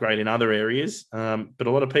upgrade in other areas. But a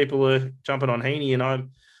lot of people are jumping on Heaney, and I'm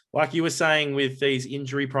like you were saying with these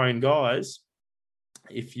injury-prone guys,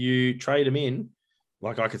 if you trade them in,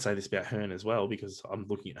 like I could say this about Hearn as well, because I'm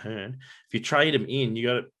looking at Hearn. If you trade them in, you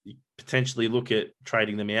got to potentially look at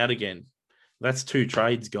trading them out again. That's 2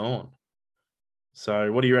 trades gone.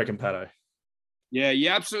 So what do you reckon, Pato? Yeah, you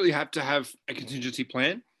absolutely have to have a contingency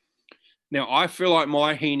plan. Now, I feel like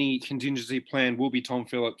my Heaney contingency plan will be Tom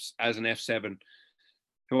Phillips as an F7,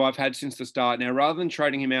 who I've had since the start. Now, rather than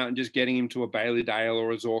trading him out and just getting him to a Bailey Dale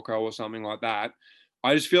or a Zorko or something like that,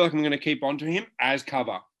 I just feel like I'm going to keep on to him as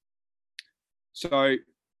cover. So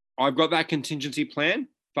I've got that contingency plan.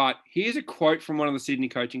 But here's a quote from one of the Sydney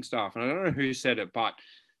coaching staff, and I don't know who said it, but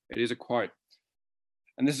it is a quote.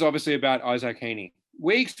 And this is obviously about Isaac Heaney.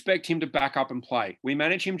 We expect him to back up and play. We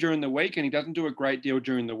manage him during the week, and he doesn't do a great deal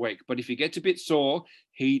during the week. But if he gets a bit sore,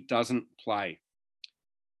 he doesn't play.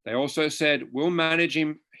 They also said, we'll manage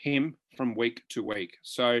him from week to week.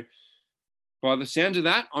 So by the sounds of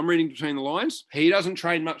that, I'm reading between the lines. He doesn't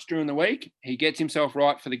train much during the week. He gets himself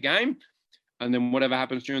right for the game. And then whatever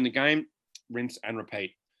happens during the game, rinse and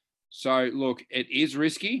repeat. So, look, it is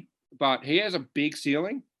risky, but he has a big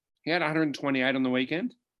ceiling. He had 128 on the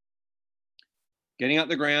weekend. Getting up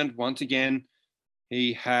the ground, once again,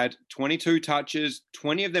 he had 22 touches,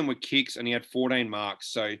 20 of them were kicks, and he had 14 marks.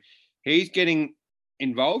 So he's getting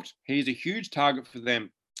involved. He's a huge target for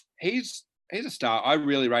them. He's a star. I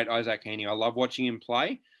really rate Isaac Heaney. I love watching him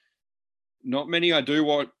play. Not many I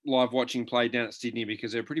do live watching play down at Sydney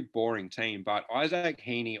because they're a pretty boring team. But Isaac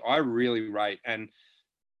Heaney, I really rate. And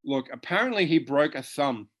look, apparently he broke a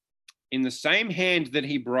thumb in the same hand that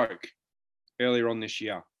he broke earlier on this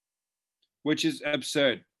year, which is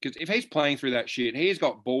absurd. Because if he's playing through that shit, he's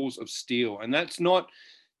got balls of steel. And that's not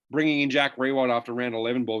bringing in Jack Rewald after round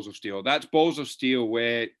 11 balls of steel. That's balls of steel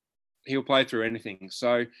where he'll play through anything.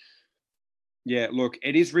 So, yeah, look,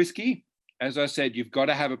 it is risky. As I said, you've got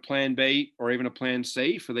to have a plan B or even a plan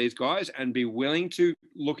C for these guys and be willing to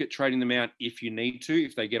look at trading them out if you need to,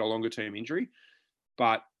 if they get a longer term injury.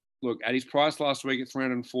 But look, at his price last week at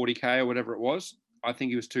 340K or whatever it was, I think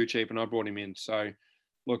he was too cheap and I brought him in. So,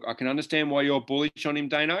 look, I can understand why you're bullish on him,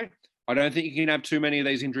 Dano. I don't think you can have too many of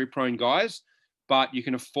these injury-prone guys, but you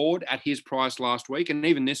can afford at his price last week and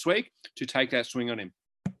even this week to take that swing on him.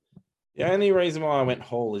 The only reason why I went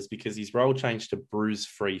Hall is because his role changed to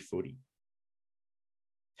bruise-free footy.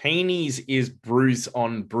 Heaney's is bruise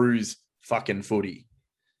on bruise fucking footy.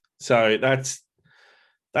 So that's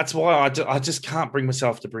why I just can't bring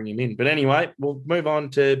myself to bring him in. But anyway, we'll move on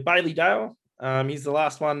to Bailey Dale. He's the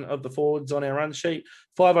last one of the forwards on our run sheet.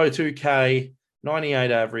 502K,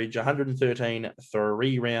 98 average, 113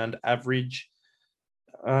 3-round average.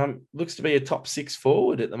 Looks to be a top 6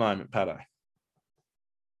 forward at the moment, Pato.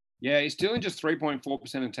 Yeah, he's still in just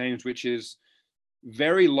 3.4% of teams, which is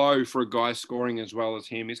very low for a guy scoring as well as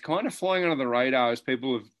him. He's kind of flying under the radar as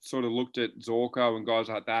people have sort of looked at Zorko and guys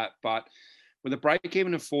like that. But with a break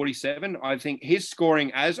even of 47, I think his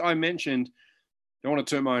scoring, as I mentioned, don't want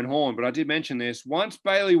to toot my own horn, but I did mention this. Once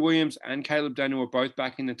Bailey Williams and Caleb Daniel were both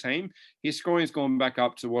back in the team, his scoring has gone back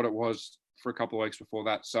up to what it was for a couple of weeks before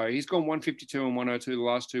that. So he's gone 152 and 102 the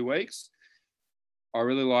last 2 weeks. I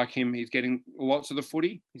really like him. He's getting lots of the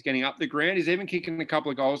footy. He's getting up the ground. He's even kicking a couple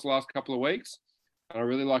of goals the last couple of weeks. And I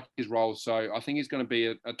really like his role. So I think he's going to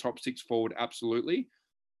be a top 6 forward, absolutely.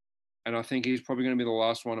 And I think he's probably going to be the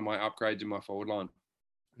last one of my upgrades in my forward line.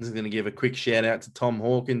 I'm just going to give a quick shout out to Tom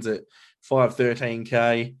Hawkins at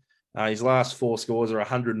 513K. His last 4 scores are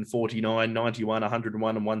 149, 91,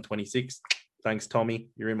 101, and 126. Thanks, Tommy.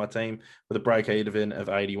 You're in my team with a break even of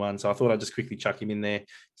 81. So I thought I'd just quickly chuck him in there.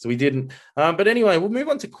 So we didn't. But anyway, we'll move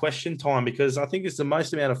on to question time because I think it's the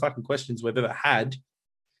most amount of fucking questions we've ever had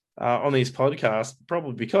on these podcasts,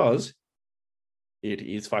 probably because it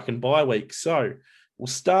is fucking bye week. So we'll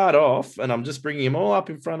start off, and I'm just bringing them all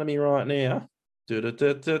up in front of me right now.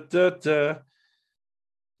 The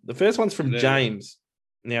first one's from James.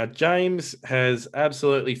 Now, James has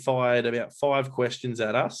absolutely fired about 5 questions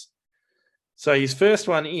at us. So his first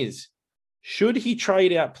one is, should he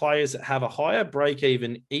trade out players that have a higher break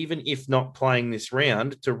even if not playing this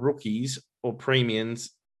round, to rookies or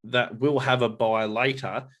premiums that will have a bye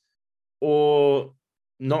later, or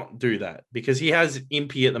not do that? Because he has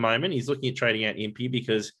Impey at the moment. He's looking at trading out Impey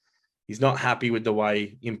because he's not happy with the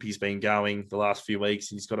way Impey's been going the last few weeks.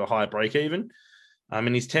 He's got a high break even.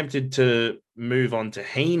 And he's tempted to move on to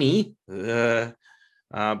Heaney. But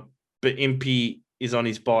Impey is on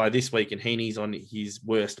his bye this week and Heaney's on his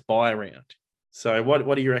worst bye round. So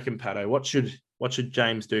what do you reckon, Pato? What should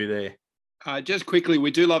James do there? Just quickly,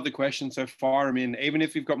 we do love the questions, so fire them in. Even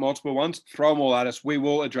if you've got multiple ones, throw them all at us. We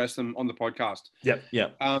will address them on the podcast.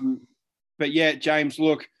 Yep. But yeah, James,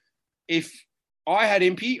 look, if I had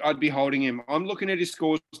Impey, I'd be holding him. I'm looking at his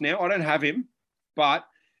scores now. I don't have him, but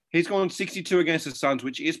he's gone 62 against the Suns,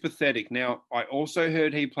 which is pathetic. Now, I also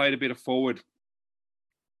heard he played a bit of forward.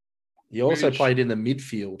 He also played in the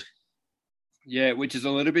midfield. Yeah, which is a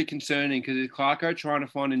little bit concerning because is Clarko trying to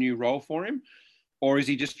find a new role for him, or is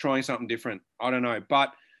he just trying something different? I don't know.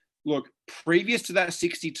 But look, previous to that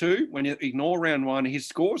 62, when you ignore round 1, his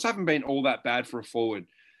scores haven't been all that bad for a forward.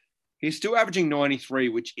 He's still averaging 93,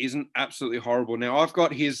 which isn't absolutely horrible. Now, I've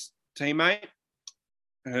got his teammate,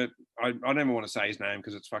 I don't even want to say his name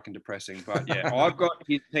because it's fucking depressing. But yeah, I've got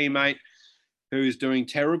his teammate who's doing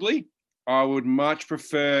terribly. I would much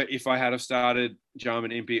prefer if I had have started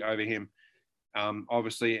Jarman Impey over him.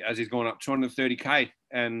 Obviously, as he's gone up 230k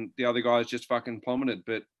and the other guy's just fucking plummeted.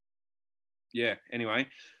 But yeah, anyway,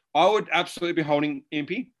 I would absolutely be holding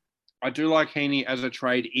Impey. I do like Heaney as a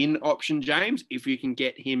trade-in option, James, if you can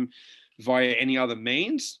get him via any other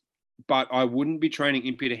means. But I wouldn't be trading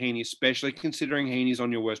Impey to Heaney, especially considering Heaney's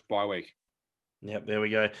on your worst bye week. Yep, there we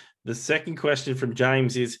go. The second question from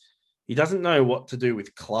James is, he doesn't know what to do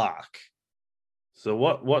with Clark. So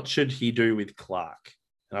what should he do with Clark?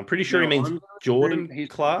 And I'm pretty sure he means Jordan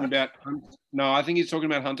Clark. No, I think he's talking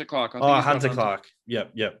about Hunter Clark. Hunter Clark.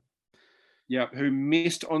 Yep. Who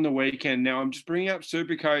missed on the weekend. Now, I'm just bringing up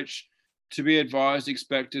Supercoach to be advised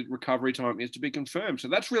expected recovery time is to be confirmed. So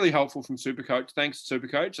that's really helpful from Supercoach. Thanks,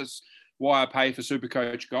 Supercoach. That's why I pay for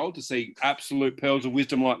Supercoach Gold, to see absolute pearls of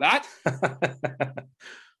wisdom like that.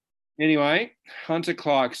 Anyway, Hunter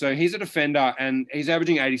Clark. So he's a defender and he's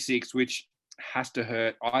averaging 86, which has to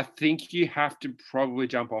hurt. I think you have to probably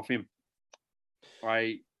jump off him.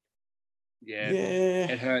 It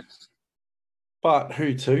hurts. But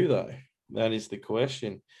who to, though? That is the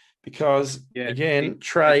question. Because,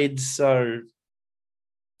 trades, they're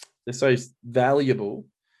so valuable.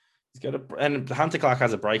 And Hunter Clark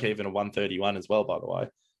has a break even of 131 as well, by the way.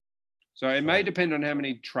 So it may depend on how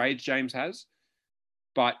many trades James has.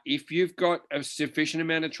 But if you've got a sufficient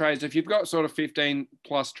amount of trades, if you've got sort of 15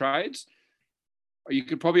 plus trades, you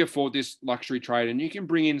could probably afford this luxury trade, and you can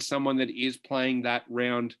bring in someone that is playing that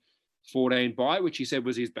round 14 bye, which he said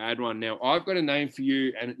was his bad one. Now, I've got a name for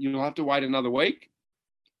you, and you'll have to wait another week,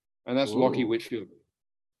 and that's Lockie Whitfield.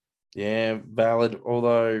 Yeah, valid.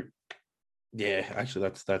 Although, yeah,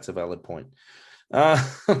 actually, that's a valid point.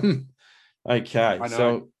 Okay,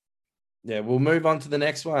 so yeah, we'll move on to the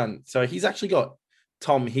next one. So he's actually got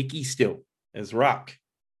Tom Hickey still as ruck,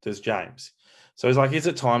 does James. So he's like, is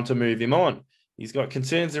it time to move him on? He's got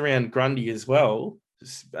concerns around Grundy as well.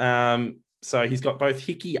 So he's got both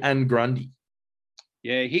Hickey and Grundy.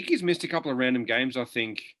 Yeah, Hickey's missed a couple of random games, I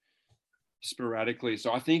think, sporadically.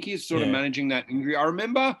 So I think he's sort of managing that injury. I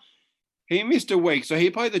remember he missed a week. So he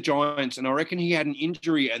played the Giants, and I reckon he had an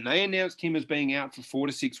injury, and they announced him as being out for 4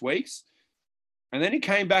 to 6 weeks. And then he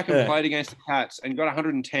came back and played against the Cats and got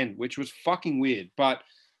 110, which was fucking weird. But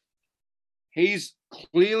he's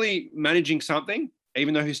clearly managing something,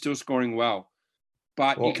 even though he's still scoring well.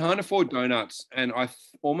 But you can't afford donuts, and I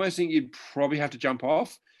almost think you'd probably have to jump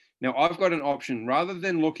off. Now, I've got an option. Rather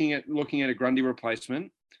than looking at a Grundy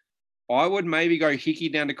replacement, I would maybe go Hickey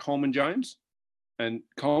down to Coleman Jones. And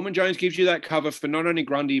Coleman Jones gives you that cover for not only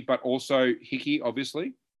Grundy, but also Hickey,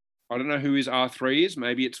 obviously. I don't know who his R3 is.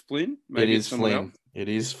 Maybe it's Flynn. Maybe it's someone else. It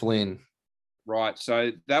is Flynn. Right.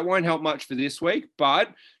 So that won't help much for this week, but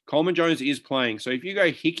Coleman Jones is playing. So if you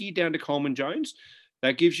go Hickey down to Coleman Jones,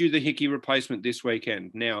 that gives you the Hickey replacement this weekend.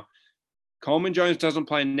 Now, Coleman Jones doesn't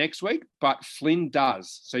play next week, but Flynn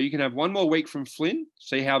does. So you can have one more week from Flynn,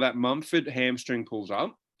 see how that Mumford hamstring pulls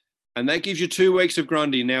up. And that gives you 2 weeks of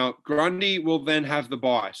Grundy. Now, Grundy will then have the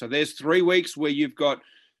bye. So there's 3 weeks where you've got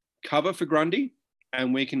cover for Grundy,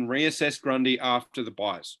 and we can reassess Grundy after the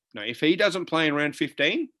buys. Now, if he doesn't play in round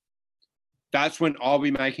 15, that's when I'll be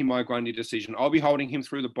making my Grundy decision. I'll be holding him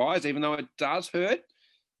through the buys, even though it does hurt.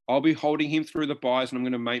 I'll be holding him through the buys, and I'm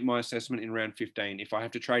going to make my assessment in round 15. If I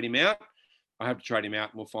have to trade him out, I have to trade him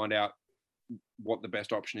out, and we'll find out what the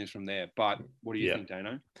best option is from there. But what do you think,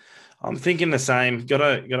 Dano? I'm thinking the same.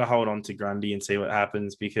 Gotta hold on to Grundy and see what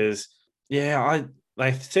happens, because they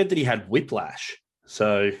said that he had whiplash,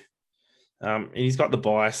 so he's got the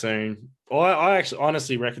bye soon. I actually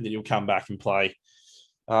honestly reckon that he'll come back and play.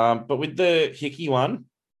 But with the Hickey one,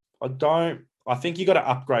 I think you got to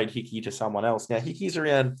upgrade Hickey to someone else. Now, Hickey's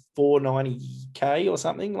around 490k or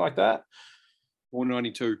something like that.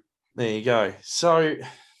 492. There you go. So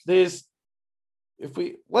let's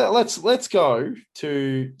go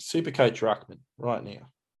to Supercoach Ruckman right now.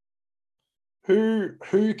 Who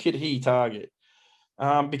could he target?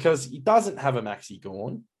 Because he doesn't have a Maxi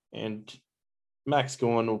Gawn, and Max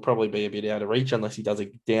Gawn will probably be a bit out of reach unless he does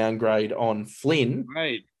a downgrade on Flynn.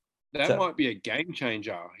 Right. That might be a game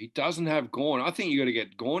changer. He doesn't have Gawn. I think you got to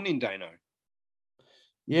get Gawn in, Dano.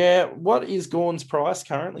 Yeah. What is Gawn's price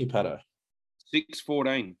currently, Pato?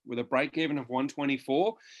 614 with a break even of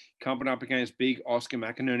 124, coming up against big Oscar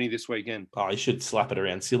McInerney this weekend. Oh, he should slap it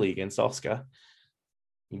around silly against Oscar,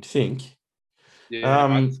 you'd think.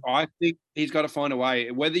 Yeah, I think he's got to find a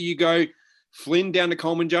way. Whether you go Flynn down to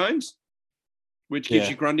Coleman Jones, which gives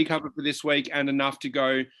you Grundy cover for this week and enough to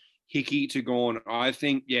go Hickey to Gawn. I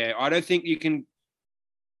think, I don't think you can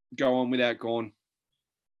go on without Gawn.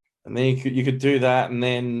 And then you could do that and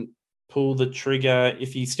then pull the trigger.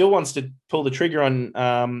 If he still wants to pull the trigger on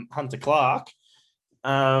Hunter Clark,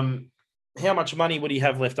 how much money would he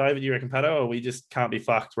have left over, do you reckon, Pato? Or we just can't be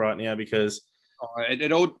fucked right now because...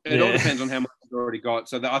 It all depends on how much he's already got.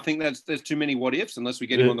 So I think there's too many what ifs unless we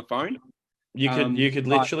get him on the phone. You could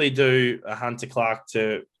literally do a Hunter Clark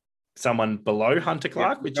to someone below Hunter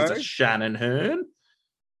Clark, which is a Shannon Hearn.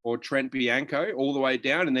 Or Trent Bianco all the way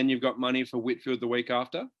down, and then you've got money for Whitfield the week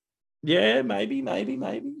after. Yeah, maybe.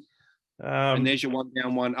 And there's your 1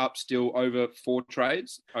 down, 1 up still over 4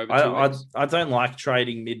 trades. I don't like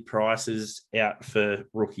trading mid prices out for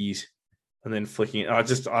rookies and then flicking it.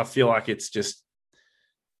 I feel like it's just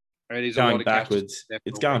going backwards.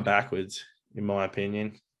 It's going backwards, in my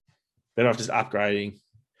opinion. Better off just upgrading.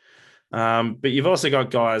 But you've also got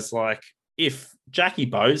guys like, if Jackie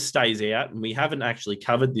Bowes stays out, and we haven't actually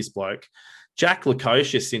covered this bloke, Jack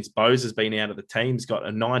Lukosius, since Bowes has been out of the team, has got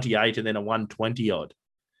a 98 and then a 120 odd.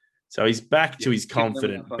 So he's back to his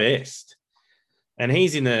confident best. And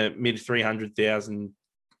he's in the mid 300,000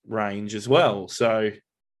 range as well. So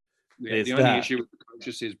the only issue with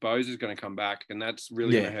Lukosius is Bowes is going to come back, and that's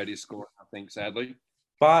really going to hurt his score, I think, sadly.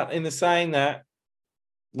 But in the saying that,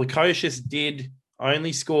 Lukosius did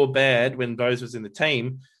only score bad when Bowes was in the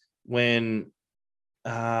team, when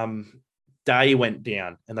Day went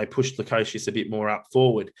down and they pushed Lukosius a bit more up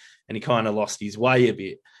forward and he kind of lost his way a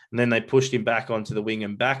bit. And then they pushed him back onto the wing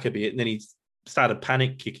and back a bit. And then he started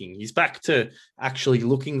panic kicking. He's back to actually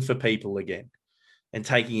looking for people again and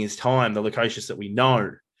taking his time, the Lukosius that we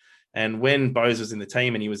know. And when Bowes was in the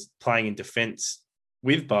team and he was playing in defense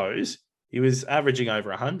with Bowes, he was averaging over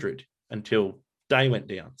 100 until Day went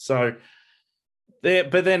down. So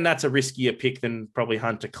but then that's a riskier pick than probably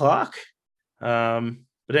Hunter Clark.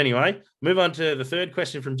 But anyway, move on to the third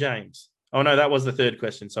question from James. Oh, no, that was the third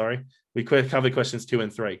question. Sorry. We covered questions 2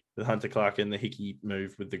 and 3, the Hunter Clark and the Hickey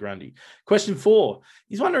move with the Grundy. Question 4.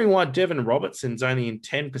 He's wondering why Devon Robertson's only in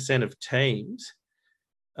 10% of teams.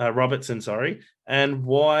 And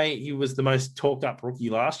why he was the most talked up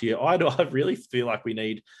rookie last year. I really feel like we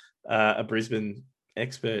need a Brisbane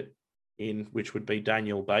expert in, which would be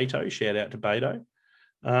Daniel Beto. Shout out to Beto.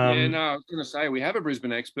 I was going to say, we have a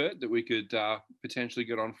Brisbane expert that we could potentially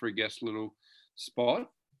get on for a guest little spot.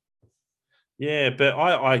 Yeah, but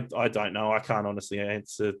I don't know. I can't honestly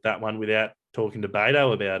answer that one without talking to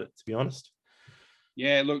Beto about it, to be honest.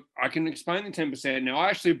 Yeah, look, I can explain the 10%. Now, I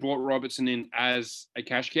actually brought Robertson in as a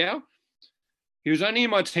cash cow. He was only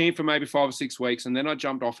in my team for maybe 5 or 6 weeks, and then I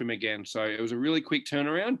jumped off him again. So it was a really quick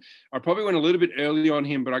turnaround. I probably went a little bit early on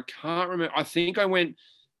him, but I can't remember. I think I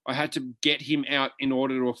had to get him out in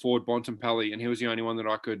order to afford Bontempelli, and he was the only one that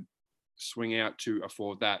I could swing out to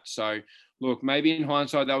afford that. So, look, maybe in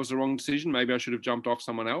hindsight, that was the wrong decision. Maybe I should have jumped off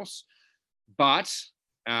someone else. But,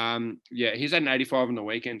 he's at an 85 on the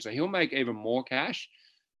weekend, so he'll make even more cash.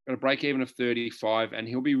 Got a break even of 35, and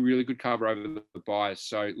he'll be really good cover over the buys.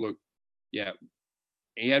 So, look, yeah,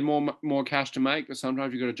 he had more cash to make, but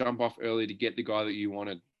sometimes you've got to jump off early to get the guy that you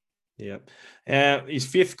wanted. Yeah. His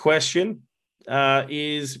fifth question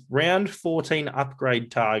is round 14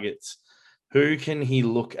 upgrade targets. Who can he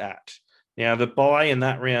look at? Now, the buy in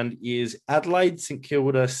that round is Adelaide, St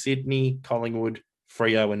Kilda, Sydney, Collingwood,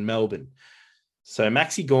 Freo, and Melbourne. So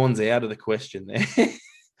Maxi Gawn's out of the question there.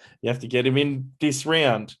 You have to get him in this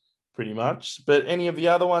round, pretty much. But any of the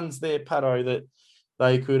other ones there, Pato, that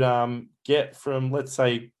they could get from, let's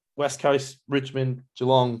say, West Coast, Richmond,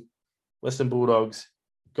 Geelong, Western Bulldogs,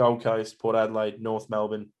 Gold Coast, Port Adelaide, North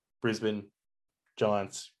Melbourne, Brisbane,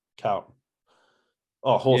 Giants, Carlton.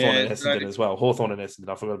 Oh, Hawthorn and Essendon as well. Hawthorn and Essendon.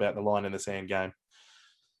 I forgot about the line in the sand game.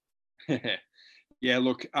 Yeah,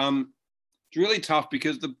 look, it's really tough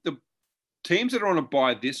because the teams that are on a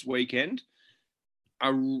bye this weekend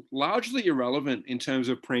are largely irrelevant in terms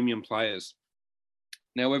of premium players.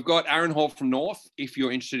 Now, we've got Aaron Hall from North, if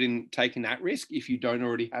you're interested in taking that risk, if you don't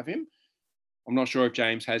already have him. I'm not sure if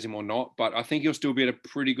James has him or not, but I think he'll still be at a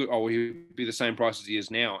pretty good... he'll be the same price as he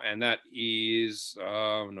is now, and that is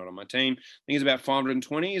not on my team. I think it's about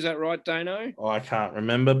 520. Is that right, Dano? I can't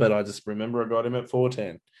remember, but I just remember I got him at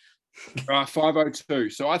 410. 502.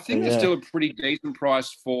 So I think that's still a pretty decent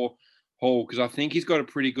price for Hall because I think he's got a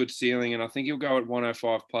pretty good ceiling, and I think he'll go at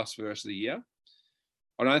 105 plus for the rest of the year.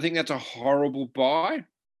 I don't think that's a horrible buy.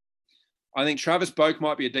 I think Travis Boak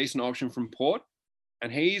might be a decent option from Port.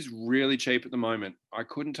 And he's really cheap at the moment. I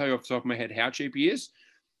couldn't tell you off the top of my head how cheap he is.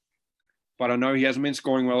 But I know he hasn't been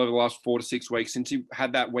scoring well over the last 4 to 6 weeks since he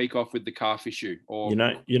had that week off with the calf issue. You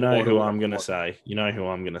know who I'm going to say. You know who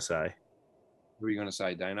I'm going to say. Who are you going to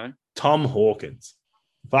say, Dano? Tom Hawkins.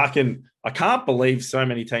 Fucking, I can't believe so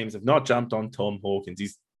many teams have not jumped on Tom Hawkins.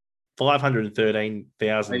 He's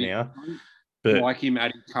 513,000 now. I like him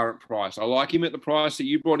at his current price. I like him at the price that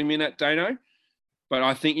you brought him in at, Dano. But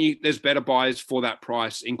I think there's better buys for that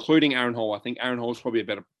price, including Aaron Hall. I think Aaron Hall is probably a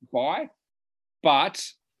better buy, but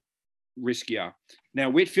riskier. Now,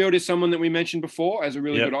 Whitfield is someone that we mentioned before as a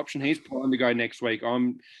really good option. He's primed to go next week.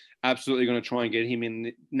 I'm absolutely going to try and get him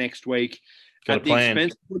in next week. Got at the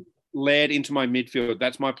expense of Laird into my midfield.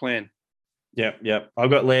 That's my plan. Yep. I've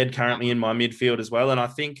got Laird currently in my midfield as well. And I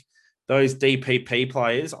think those DPP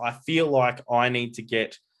players, I feel like I need to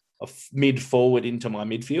get a mid forward into my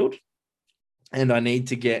midfield. And I need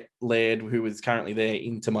to get Laird, who is currently there,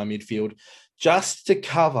 into my midfield just to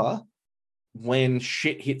cover when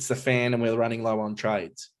shit hits the fan and we're running low on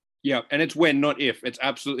trades. Yeah, and it's when, not if. It's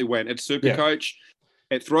absolutely when. It's Supercoach.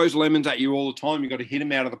 It throws lemons at you all the time. You've got to hit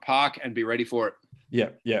them out of the park and be ready for it.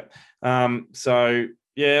 Yeah. So,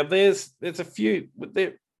 yeah, there's a few.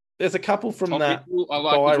 There's a couple from that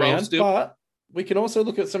buy round, but we can also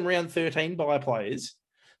look at some round 13 buy players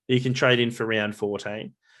that you can trade in for round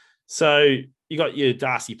 14. So you got your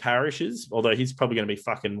Darcy Parishes, although he's probably going to be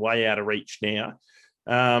fucking way out of reach now.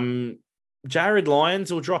 Jared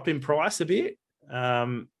Lyons will drop in price a bit.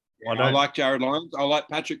 I like Jared Lyons. I like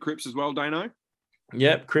Patrick Cripps as well, Dano.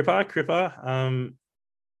 Yep, Cripper.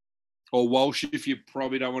 Or Walsh if you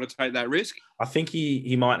probably don't want to take that risk. I think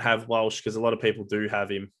he might have Walsh because a lot of people do have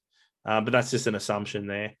him. But that's just an assumption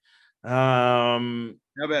there. How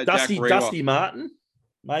about Dusty Martin,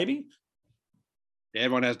 maybe? Yeah,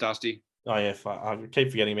 everyone has Dusty. Oh, yeah. I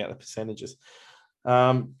keep forgetting about the percentages.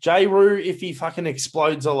 J. Roo, if he fucking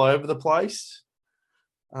explodes all over the place,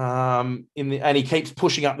 and he keeps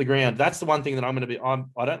pushing up the ground. That's the one thing that I'm going to be.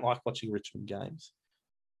 I don't like watching Richmond games,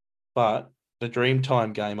 but the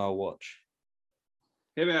Dreamtime game I'll watch.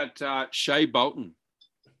 How about Shea Bolton?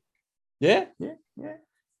 Yeah.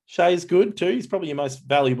 Shea's good too. He's probably your most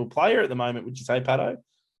valuable player at the moment. Would you say, Pato?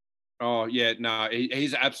 Oh yeah, no,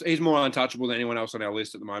 he's more untouchable than anyone else on our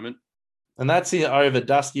list at the moment. And that's over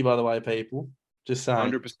Dusty, by the way, people. Just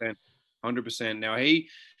saying. 100%. Now he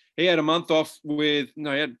had a month off he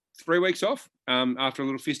had 3 weeks off after a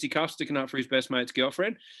little fisticuff sticking up for his best mate's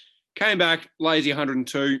girlfriend. Came back, lazy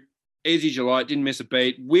 102, easy as you like, didn't miss a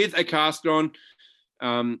beat with a cast on.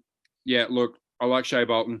 Look, I like Shea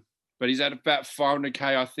Bolton, but he's at about 500K,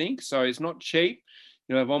 I think, so it's not cheap.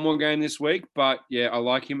 He'll have one more game this week, but yeah, I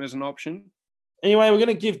like him as an option. Anyway, we're going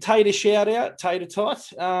to give Tate a shout out, Tater Tot,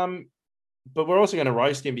 but we're also going to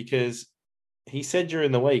roast him because he said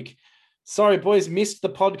during the week, sorry, boys, missed the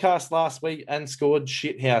podcast last week and scored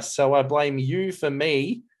shithouse. So I blame you for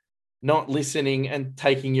me not listening and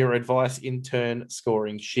taking your advice in turn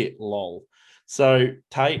scoring shit, lol. So,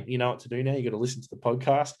 Tate, you know what to do now. You got to listen to the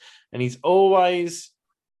podcast. And he's always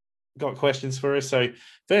got questions for us. So,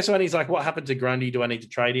 first one, he's like, what happened to Grundy? Do I need to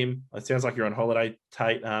trade him? It sounds like you're on holiday,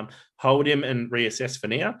 Tate. Hold him and reassess for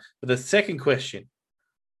now. But the second question,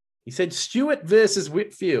 he said, Stewart versus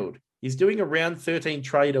Whitfield. He's doing a round 13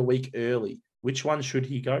 trade a week early. Which one should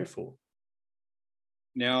he go for?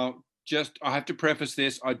 Now, I have to preface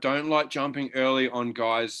this. I don't like jumping early on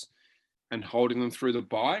guys and holding them through the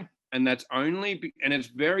bye. And that's and it's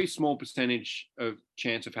very small percentage of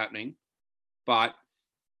chance of happening. But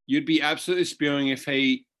you'd be absolutely spewing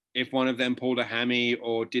if one of them pulled a hammy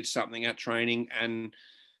or did something at training and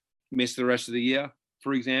missed the rest of the year,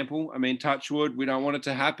 for example. I mean, touch wood, we don't want it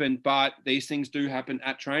to happen, but these things do happen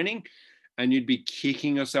at training. And you'd be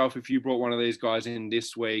kicking yourself if you brought one of these guys in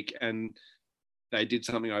this week and they did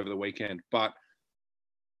something over the weekend. But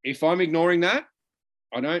if I'm ignoring that,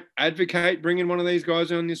 I don't advocate bringing one of these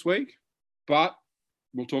guys on this week, but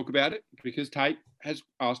we'll talk about it because Tate has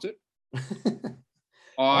asked it.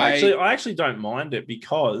 I actually don't mind it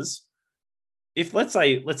because if let's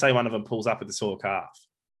say one of them pulls up with a sore calf,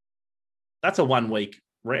 that's a 1 week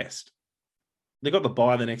rest. They've got the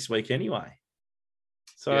bye the next week anyway.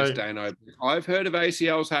 So yes, Dano. I've heard of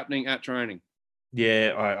ACLs happening at training.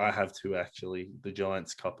 Yeah, I have too, actually. The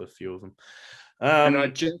Giants cop a few of them. And I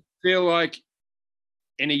just feel like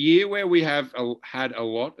in a year where we have had a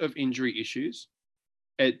lot of injury issues,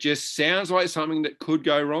 it just sounds like something that could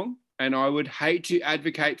go wrong. And I would hate to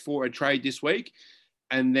advocate for a trade this week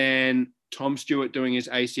and then Tom Stewart doing his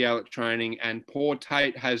ACL at training and poor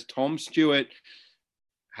Tate has Tom Stewart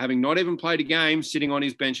having not even played a game, sitting on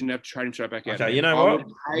his bench and have to trade him straight back out. Okay, you know what?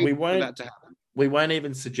 We won't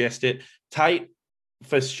even suggest it. Tate,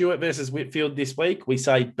 for Stewart versus Whitfield this week, we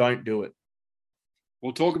say don't do it.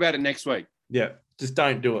 We'll talk about it next week. Yeah, just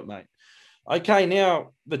don't do it, mate. Okay,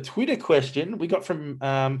 now the Twitter question we got from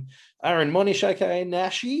Aaron Monish, aka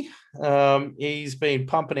Nashi. He's been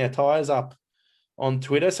pumping our tires up on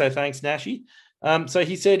Twitter, so thanks, Nashi. So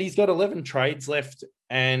he said he's got 11 trades left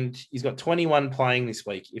and he's got 21 playing this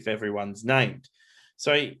week if everyone's named.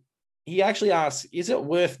 So he actually asks, is it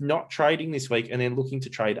worth not trading this week and then looking to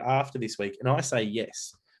trade after this week? And I say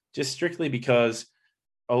yes, just strictly because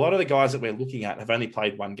a lot of the guys that we're looking at have only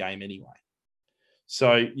played one game anyway.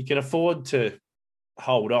 So you can afford to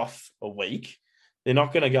hold off a week. They're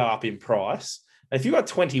not going to go up in price. If you've got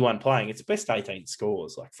 21 playing, it's best 18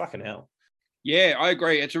 scores. Like, fucking hell. Yeah, I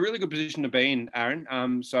agree. It's a really good position to be in,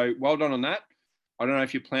 Aaron. So well done on that. I don't know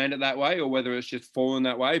if you planned it that way or whether it's just fallen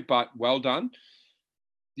that way, but well done.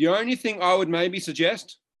 The only thing I would maybe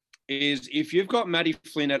suggest is if you've got Matty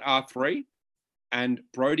Flynn at R3 and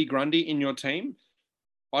Brodie Grundy in your team,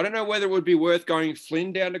 I don't know whether it would be worth going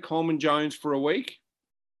Flynn down to Coleman Jones for a week,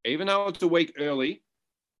 even though it's a week early,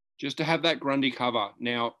 just to have that Grundy cover.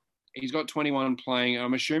 Now, he's got 21 playing.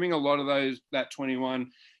 I'm assuming a lot of that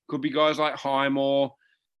 21 could be guys like Highmore,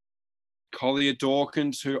 Collier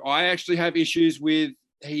Dawkins, who I actually have issues with.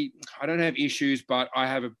 I don't have issues, but I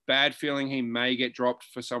have a bad feeling he may get dropped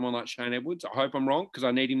for someone like Shane Edwards. I hope I'm wrong because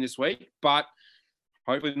I need him this week, but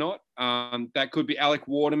hopefully not. That could be Alec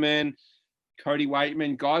Waterman, Cody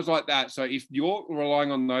Waitman, guys like that. So if you're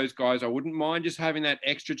relying on those guys, I wouldn't mind just having that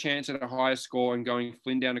extra chance at a higher score and going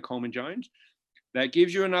Flynn down to Coleman Jones. That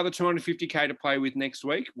gives you another 250K to play with next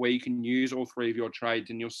week where you can use all three of your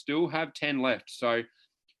trades and you'll still have 10 left. So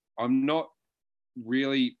I'm not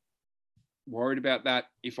really worried about that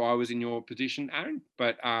if I was in your position, Aaron.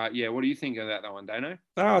 But yeah, what do you think of that one, Dano?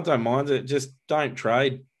 No, I don't mind it. Just don't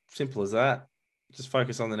trade. Simple as that. Just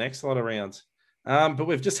focus on the next lot of rounds. But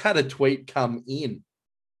we've just had a tweet come in.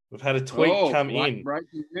 We've had a tweet come in.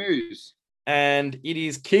 Breaking news. And it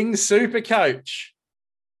is King Supercoach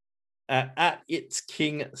at It's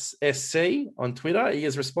King SC on Twitter. He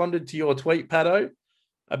has responded to your tweet, Paddo,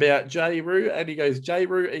 about J. Roo, and he goes, J.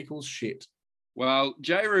 Roo equals shit. Well,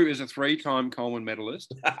 J. Roo is a 3-time Coleman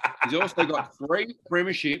medalist. He's also got 3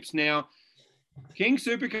 premierships. Now, King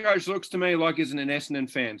Supercoach looks to me like he's an Essendon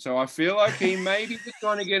fan. So I feel like he may be just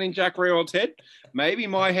trying to get in Jack Riewold's head, maybe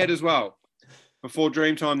my head as well, before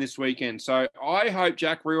Dreamtime this weekend. So I hope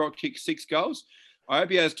Jack Riewoldt kicks 6 goals. I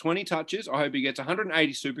hope he has 20 touches. I hope he gets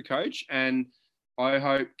 180 Supercoach. And I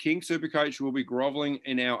hope King Supercoach will be groveling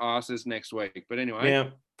in our asses next week. But anyway.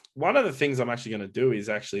 Now, one of the things I'm actually going to do is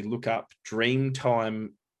actually look up Dreamtime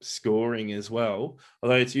scoring as well.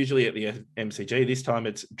 Although it's usually at the MCG. This time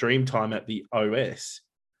it's Dreamtime at the OS.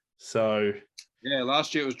 So. Yeah,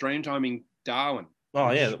 last year it was Dreamtime in Darwin.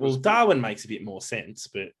 Oh, yeah. Well, Darwin makes a bit more sense.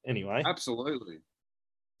 But anyway. Absolutely.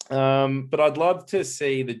 But I'd love to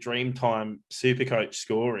see the Dreamtime Supercoach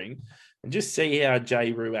scoring and just see how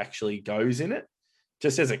J. Roo actually goes in it,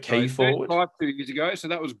 just as a key forward. 2 years ago, so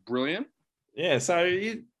that was brilliant. Yeah, so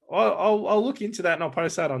I'll look into that and I'll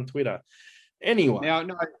post that on Twitter. Anyway. Now,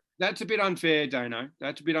 no, that's a bit unfair, Dano.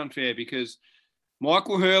 That's a bit unfair because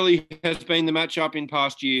Michael Hurley has been the matchup in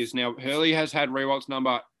past years. Now, Hurley has had Riewoldt's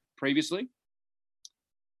number previously,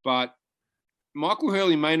 but Michael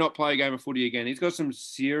Hurley may not play a game of footy again. He's got some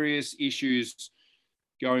serious issues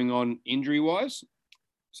going on injury-wise.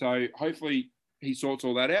 So hopefully he sorts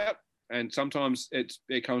all that out. And sometimes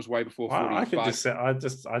it comes way before footy. I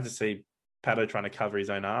just see Pato trying to cover his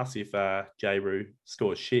own ass if J. Roo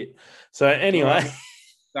scores shit. So anyway.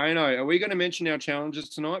 Dano, are we going to mention our challenges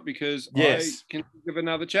tonight? Because yes. I can think of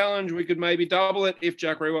another challenge. We could maybe double it if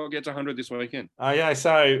Jack Riewoldt gets 100 this weekend. Okay,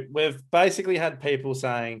 so we've basically had people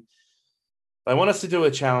saying they want us to do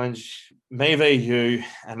a challenge, me v you,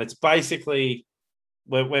 and it's basically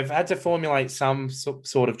we've had to formulate some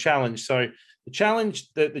sort of challenge. So the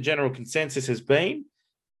challenge that the general consensus has been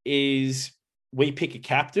is we pick a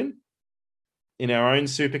captain in our own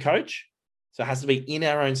super coach. So it has to be in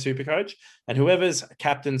our own super coach. And whoever's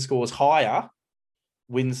captain scores higher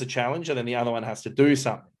wins the challenge, and then the other one has to do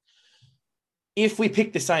something. If we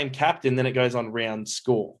pick the same captain, then it goes on round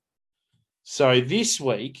score. So this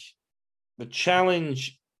week, the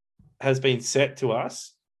challenge has been set to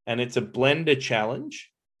us, and it's a blender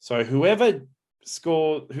challenge. So whoever's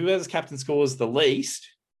captain scores the least,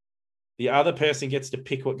 the other person gets to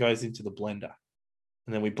pick what goes into the blender.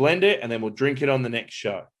 And then we blend it, and then we'll drink it on the next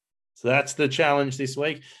show. So that's the challenge this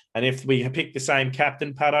week. And if we pick the same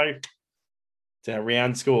captain, Pato, it's our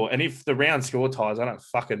round score. And if the round score ties, I don't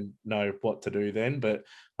fucking know what to do then, but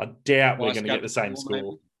I doubt we're going to get the same score.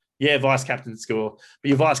 Maybe. Yeah, vice captain score. But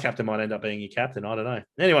your vice captain might end up being your captain. I don't know.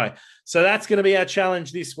 Anyway, so that's going to be our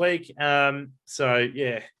challenge this week. So,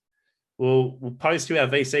 yeah, we'll post to our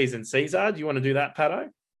VCs and Caesar. Do you want to do that, Pato?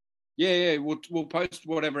 Yeah. We'll post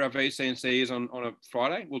whatever our VC and C is on a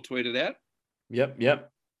Friday. We'll tweet it out.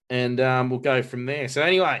 Yep. And we'll go from there. So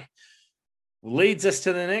anyway, leads us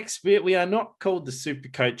to the next bit. We are not called the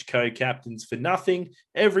Supercoach co-captains for nothing.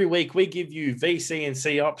 Every week we give you VC and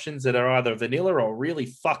C options that are either vanilla or really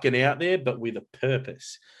fucking out there, but with a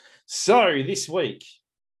purpose. So this week,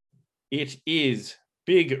 it is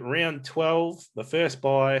big round 12, the first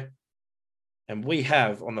bye. And we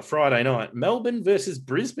have on the Friday night, Melbourne versus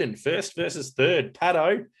Brisbane, first versus third.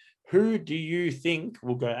 Pato, who do you think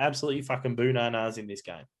will go absolutely fucking bananas in this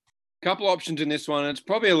game? Couple options in this one. It's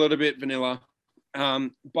probably a little bit vanilla.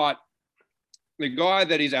 But the guy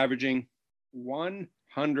that is averaging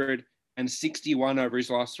 161 over his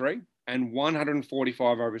last 3 and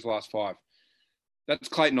 145 over his last 5, that's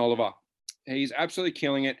Clayton Oliver. He's absolutely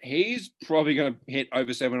killing it. He's probably going to hit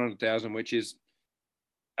over 700,000, which is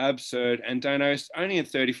absurd. And Dano's only in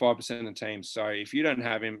 35% of teams. So if you don't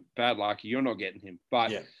have him, bad luck. You're not getting him.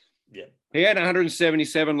 But yeah. He had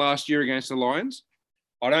 177 last year against the Lions.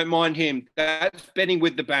 I don't mind him. That's betting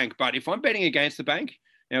with the bank. But if I'm betting against the bank,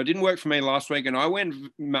 now it didn't work for me last week, and I went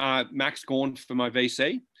Max Gawn for my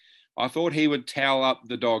VC. I thought he would towel up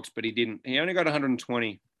the Dogs, but he didn't. He only got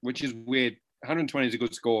 120, which is weird. 120 is a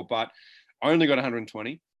good score, but I only got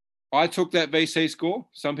 120. I took that VC score.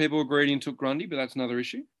 Some people agreed and took Grundy, but that's another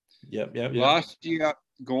issue. Yep. Last year,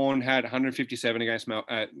 Gawn had 157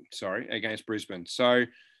 against Brisbane. So,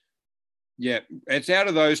 yeah, it's out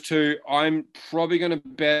of those two. I'm probably going to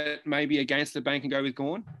bet maybe against the bank and go with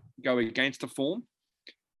Gawn, go against the form.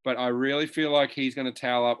 But I really feel like he's going to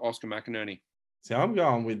towel up Oscar McInerney. So I'm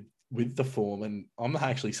going with the form, and I'm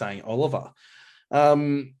actually saying Oliver.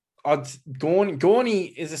 Gawny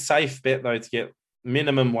is a safe bet, though, to get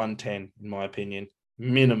minimum 110, in my opinion.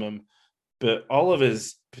 Minimum. But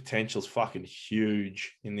Oliver's potential is fucking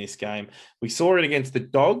huge in this game. We saw it against the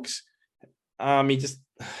Dogs.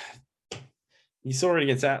 You saw it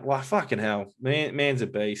against that. Like, fucking hell. Man's a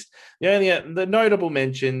beast. The notable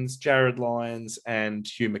mentions, Jared Lyons and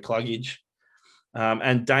Hugh McCluggage.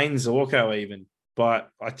 And Dane Zorko even. But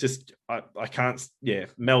I can't. Yeah,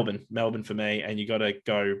 Melbourne for me. And you got to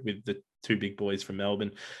go with the two big boys from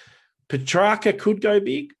Melbourne. Petrarca could go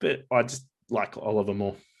big, but I just like Oliver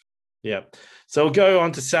more. Yeah. So we'll go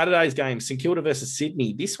on to Saturday's game, St Kilda versus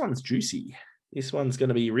Sydney. This one's juicy. This one's going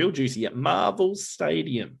to be real juicy at Marvel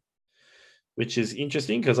Stadium, which is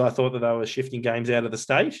interesting because I thought that they were shifting games out of the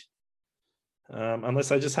state, unless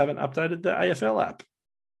they just haven't updated the AFL app.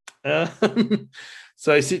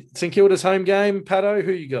 So St Kilda's home game, Pato,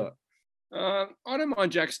 who you got? I don't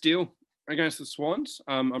mind Jack Steele against the Swans.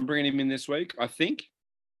 I'm bringing him in this week, I think.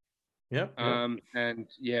 Yeah. And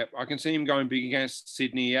yeah, I can see him going big against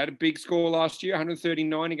Sydney. He had a big score last year,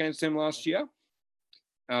 139 against them last year.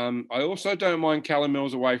 I also don't mind Callum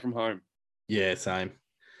Mills away from home. Yeah, same.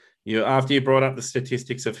 After you brought up the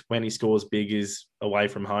statistics of when he scores big is away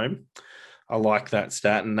from home, I like that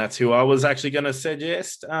stat, and that's who I was actually going to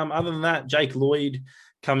suggest. Other than that, Jake Lloyd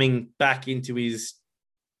coming back into his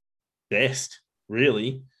best,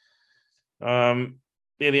 really. They're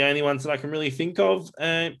the only ones that I can really think of.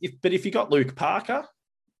 But if you got Luke Parker,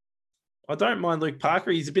 I don't mind Luke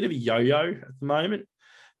Parker. He's a bit of a yo-yo at the moment,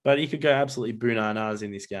 but he could go absolutely bananas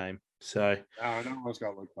in this game. So no one's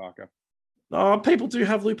got Luke Parker. Oh, people do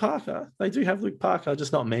have Luke Parker. They do have Luke Parker,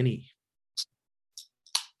 just not many.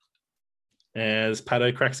 As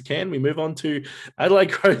Pato cracks a can, we move on to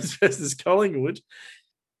Adelaide Crows versus Collingwood.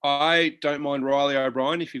 I don't mind Riley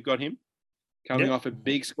O'Brien if you've got him. Coming off a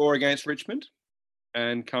big score against Richmond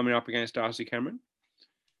and coming up against Darcy Cameron.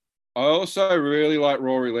 I also really like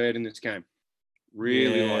Rory Laird in this game.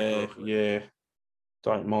 Really like Rory Laird. Yeah.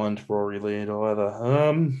 Don't mind Rory Laird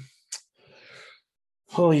either.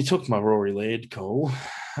 You took my Rory Laird call.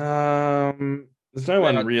 There's no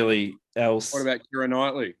one really else. What about Kieran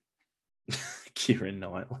Knightley? Kieran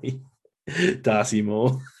Knightley. Darcy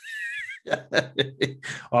Moore.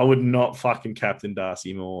 I would not fucking captain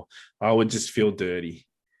Darcy Moore. I would just feel dirty.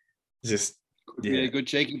 Could be a good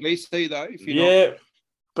cheeky VC though. If you're not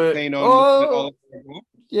but keen on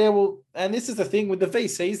and this is the thing with the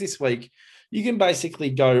VCs this week. You can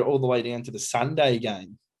basically go all the way down to the Sunday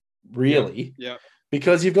game, really. Yeah.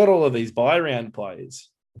 Because you've got all of these bye round players.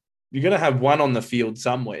 You're going to have one on the field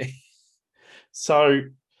somewhere. So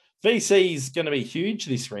VC is going to be huge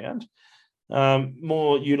this round.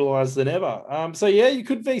 More utilised than ever. You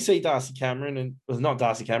could VC Darcy Cameron and not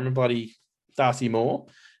Darcy Cameron, bloody Darcy Moore.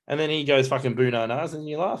 And then he goes fucking bananas and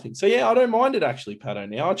you're laughing. So, I don't mind it actually, Pato.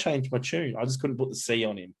 Now I changed my tune. I just couldn't put the C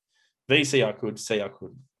on him. VC I could, C I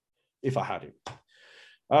couldn't, if I had him.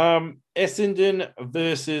 Essendon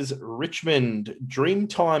versus Richmond.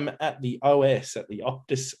 Dreamtime at the OS, at the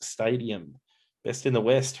Optus Stadium. Best in the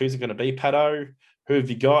West. Who's it going to be, Paddo? Who have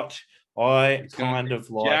you got? I kind of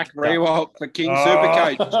like Jack Riewoldt, the King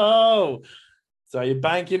Supercoach. Oh, so you're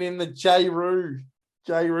banking in the J. Roo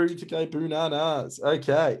to go Bananas.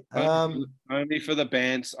 Okay. Only for the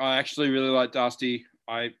Bants. I actually really like Dusty.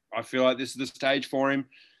 I feel like this is the stage for him.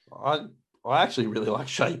 I actually really like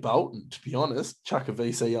Shea Bolton, to be honest. Chuck a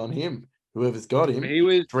VC on him. Whoever's got him. He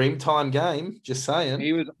was Dreamtime game, just saying.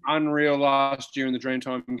 He was unreal last year in the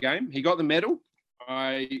Dreamtime game. He got the medal.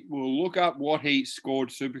 I will look up what he scored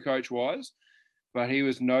Supercoach-wise, but he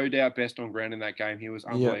was no doubt best on ground in that game. He was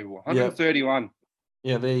unbelievable. 131.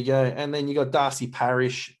 Yeah, there you go. And then you got Darcy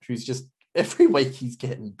Parish, who's just every week he's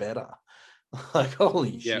getting better. Like,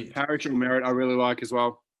 holy shit. Yeah, Parish or Merritt I really like as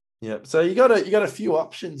well. Yeah, so you got a few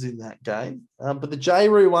options in that game. But the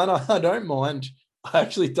J-Roo one, I don't mind. I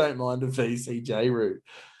actually don't mind a VC J-Roo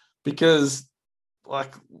because,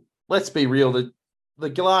 like, let's be real, the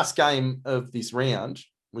last game of this round,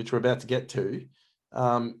 which we're about to get to,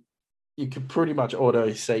 you could pretty much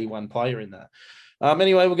auto see one player in that.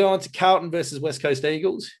 Anyway, we'll go on to Carlton versus West Coast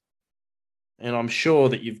Eagles. And I'm sure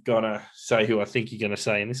that you've got to say who I think you're going to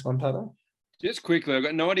say in this one, Pato. Just quickly, I've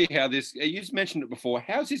got no idea how this... You just mentioned it before.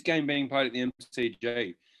 How's this game being played at the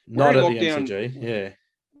MCG? Not at the MCG, yeah.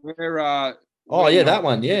 That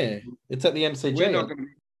one, yeah. It's at the MCG. We're not going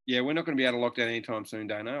to be out of lockdown anytime soon,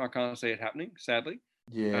 Dano. I can't see it happening, sadly.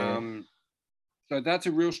 Yeah. So that's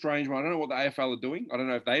a real strange one. I don't know what the AFL are doing. I don't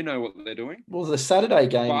know if they know what they're doing. Well, the Saturday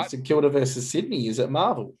game, St Kilda versus Sydney, is at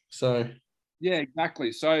Marvel. So yeah,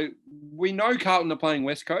 exactly. So we know Carlton are playing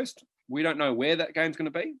West Coast. We don't know where that game's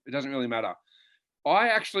going to be. It doesn't really matter. I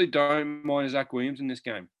actually don't mind Zach Williams in this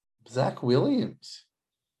game. Zach Williams.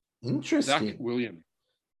 Interesting. Zach Williams.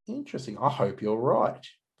 Interesting. I hope you're right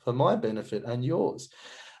for my benefit and yours.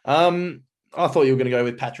 I thought you were going to go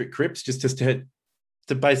with Patrick Cripps just to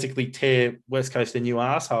basically tear West Coast a new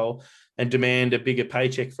asshole and demand a bigger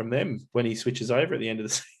paycheck from them when he switches over at the end of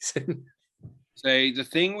the season. See, the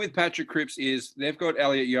thing with Patrick Cripps is they've got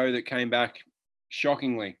Elliot Yeo that came back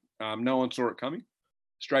shockingly. No one saw it coming.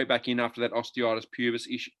 Straight back in after that osteitis pubis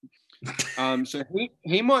issue. So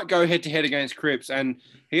he might go head-to-head against Cripps, and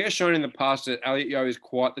he has shown in the past that Elliot Yeo is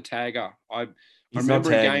quite the tagger. I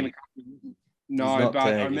remember a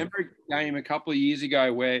game a couple of years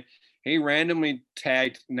ago where he randomly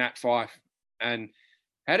tagged Nat Fyfe and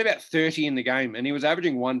had about 30 in the game, and he was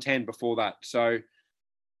averaging 110 before that. So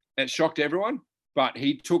it shocked everyone, but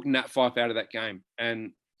he took Nat Fyfe out of that game.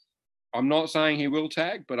 And I'm not saying he will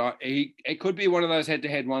tag, but it could be one of those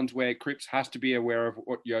head-to-head ones where Cripps has to be aware of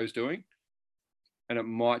what Yo's doing, and it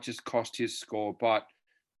might just cost his score. But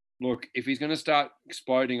look, if he's going to start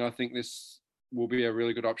exploding, I think this will be a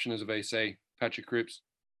really good option as a VC, Patrick Cripps.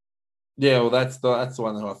 Yeah, well, that's the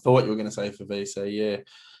one that I thought you were going to say for VC, yeah.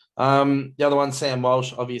 The other one, Sam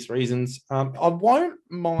Walsh, obvious reasons. I won't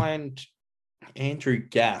mind Andrew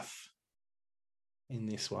Gaff in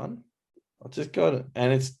this one. I just got it.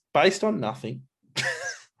 And it's based on nothing.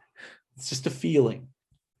 It's just a feeling.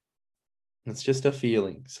 It's just a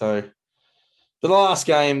feeling. So for the last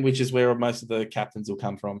game, which is where most of the captains will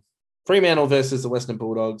come from, Fremantle versus the Western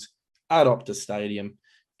Bulldogs at Optus Stadium.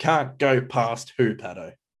 Can't go past who,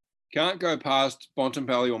 Pato? Can't go past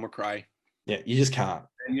Bontempelli or McRae. Yeah, you just can't.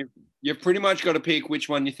 And you've pretty much got to pick which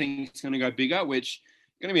one you think is going to go bigger, which is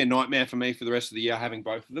going to be a nightmare for me for the rest of the year having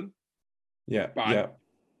both of them. Yeah, but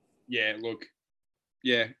look.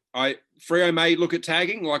 Yeah, Freo may look at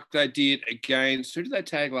tagging like they did against, who did they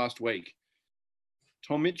tag last week?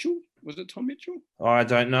 Tom Mitchell? Was it Tom Mitchell? I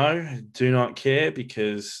don't know. Do not care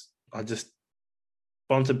because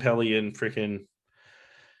Bontempelli and freaking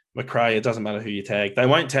McRae, it doesn't matter who you tag. They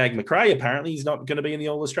won't tag McRae, apparently. He's not going to be in the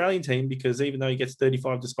All-Australian team because even though he gets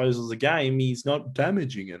 35 disposals a game, he's not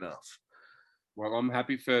damaging enough. Well, I'm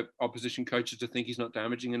happy for opposition coaches to think he's not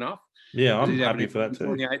damaging enough. Yeah, I'm happy for that too.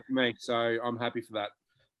 28 for me, so I'm happy for that.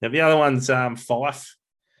 Yeah, the other one's Fyfe.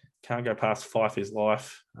 Can't go past Fyfe is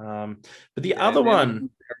life. But the other one,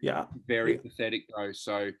 very pathetic though.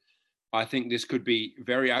 So I think this could be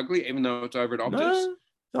very ugly, even though it's over at Optus.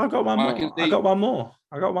 No, I got one more.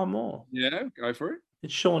 I got one more. Yeah, go for it.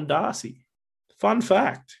 It's Sean Darcy. Fun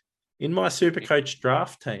fact: in my Supercoach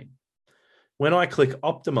draft team, when I click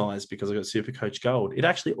optimize because I got Supercoach Gold, it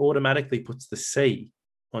actually automatically puts the C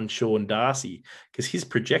on Sean Darcy because his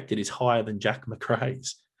projected is higher than Jack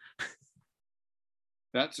McRae's.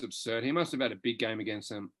 That's absurd. He must have had a big game against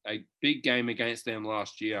them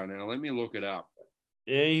last year. Now let me look it up.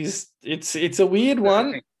 Yeah, it's a weird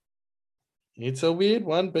one. It's a weird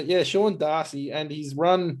one, but yeah, Sean Darcy, and he's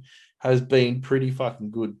run has been pretty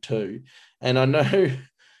fucking good too. And I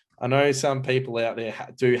know some people out there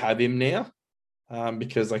do have him now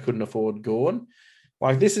because they couldn't afford Gawn.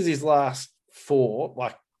 Like, this is his last 4.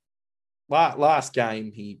 Like, last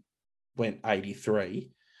game he went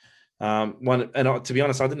 83. To be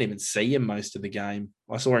honest, I didn't even see him most of the game.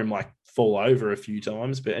 I saw him like fall over a few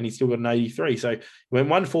times, and he still got an 83. So he went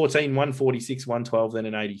 114, 146, 112, then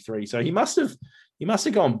an 83. So he must have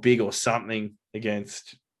gone big or something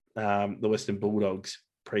against the Western Bulldogs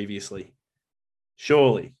previously.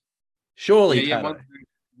 Surely. Yeah,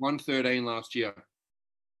 113 last year.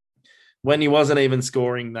 When he wasn't even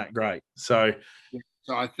scoring that great. So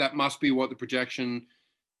that must be what the projection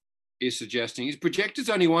is suggesting. His projected's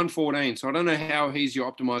only 114, so I don't know how he's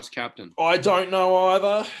your optimised captain. I don't know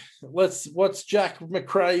either. What's Jack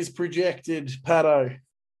Macrae's projected, Pato?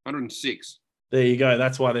 106. There you go.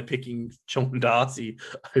 That's why they're picking Sean Darcy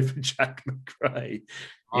over Jack Macrae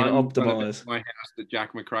in optimise. My house that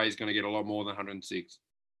Jack Macrae is going to get a lot more than 106.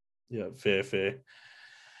 Yeah, fair.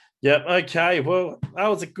 Yep. Okay. Well, that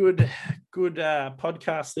was a good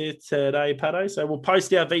podcast there today, Pato. So we'll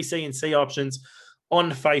post our VC and C options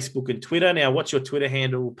on Facebook and Twitter. Now, what's your Twitter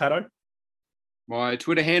handle, Pato? My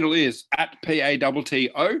Twitter handle is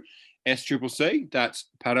 @PATTOSCCC. That's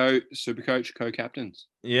Pato Supercoach Co-Captains.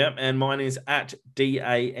 Yep. And mine is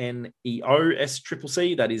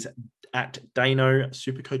 @DANEOSCCC. That is @Dano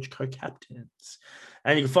Supercoach Co-Captains.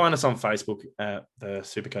 And you can find us on Facebook, the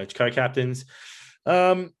Supercoach Co-Captains.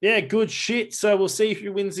 Good shit. So we'll see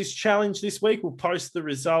who wins this challenge this week. We'll post the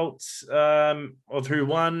results of who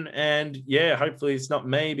won. And hopefully it's not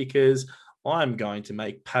me, because I'm going to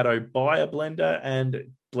make Pato buy a blender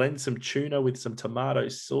and blend some tuna with some tomato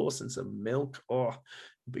sauce and some milk. Oh, it'll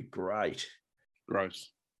be great. Gross.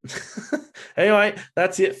 Anyway,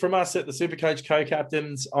 that's it from us at the Supercoach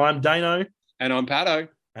Co-Captains. I'm Dano. And I'm Pato.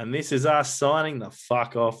 And this is us signing the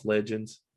fuck off, legends.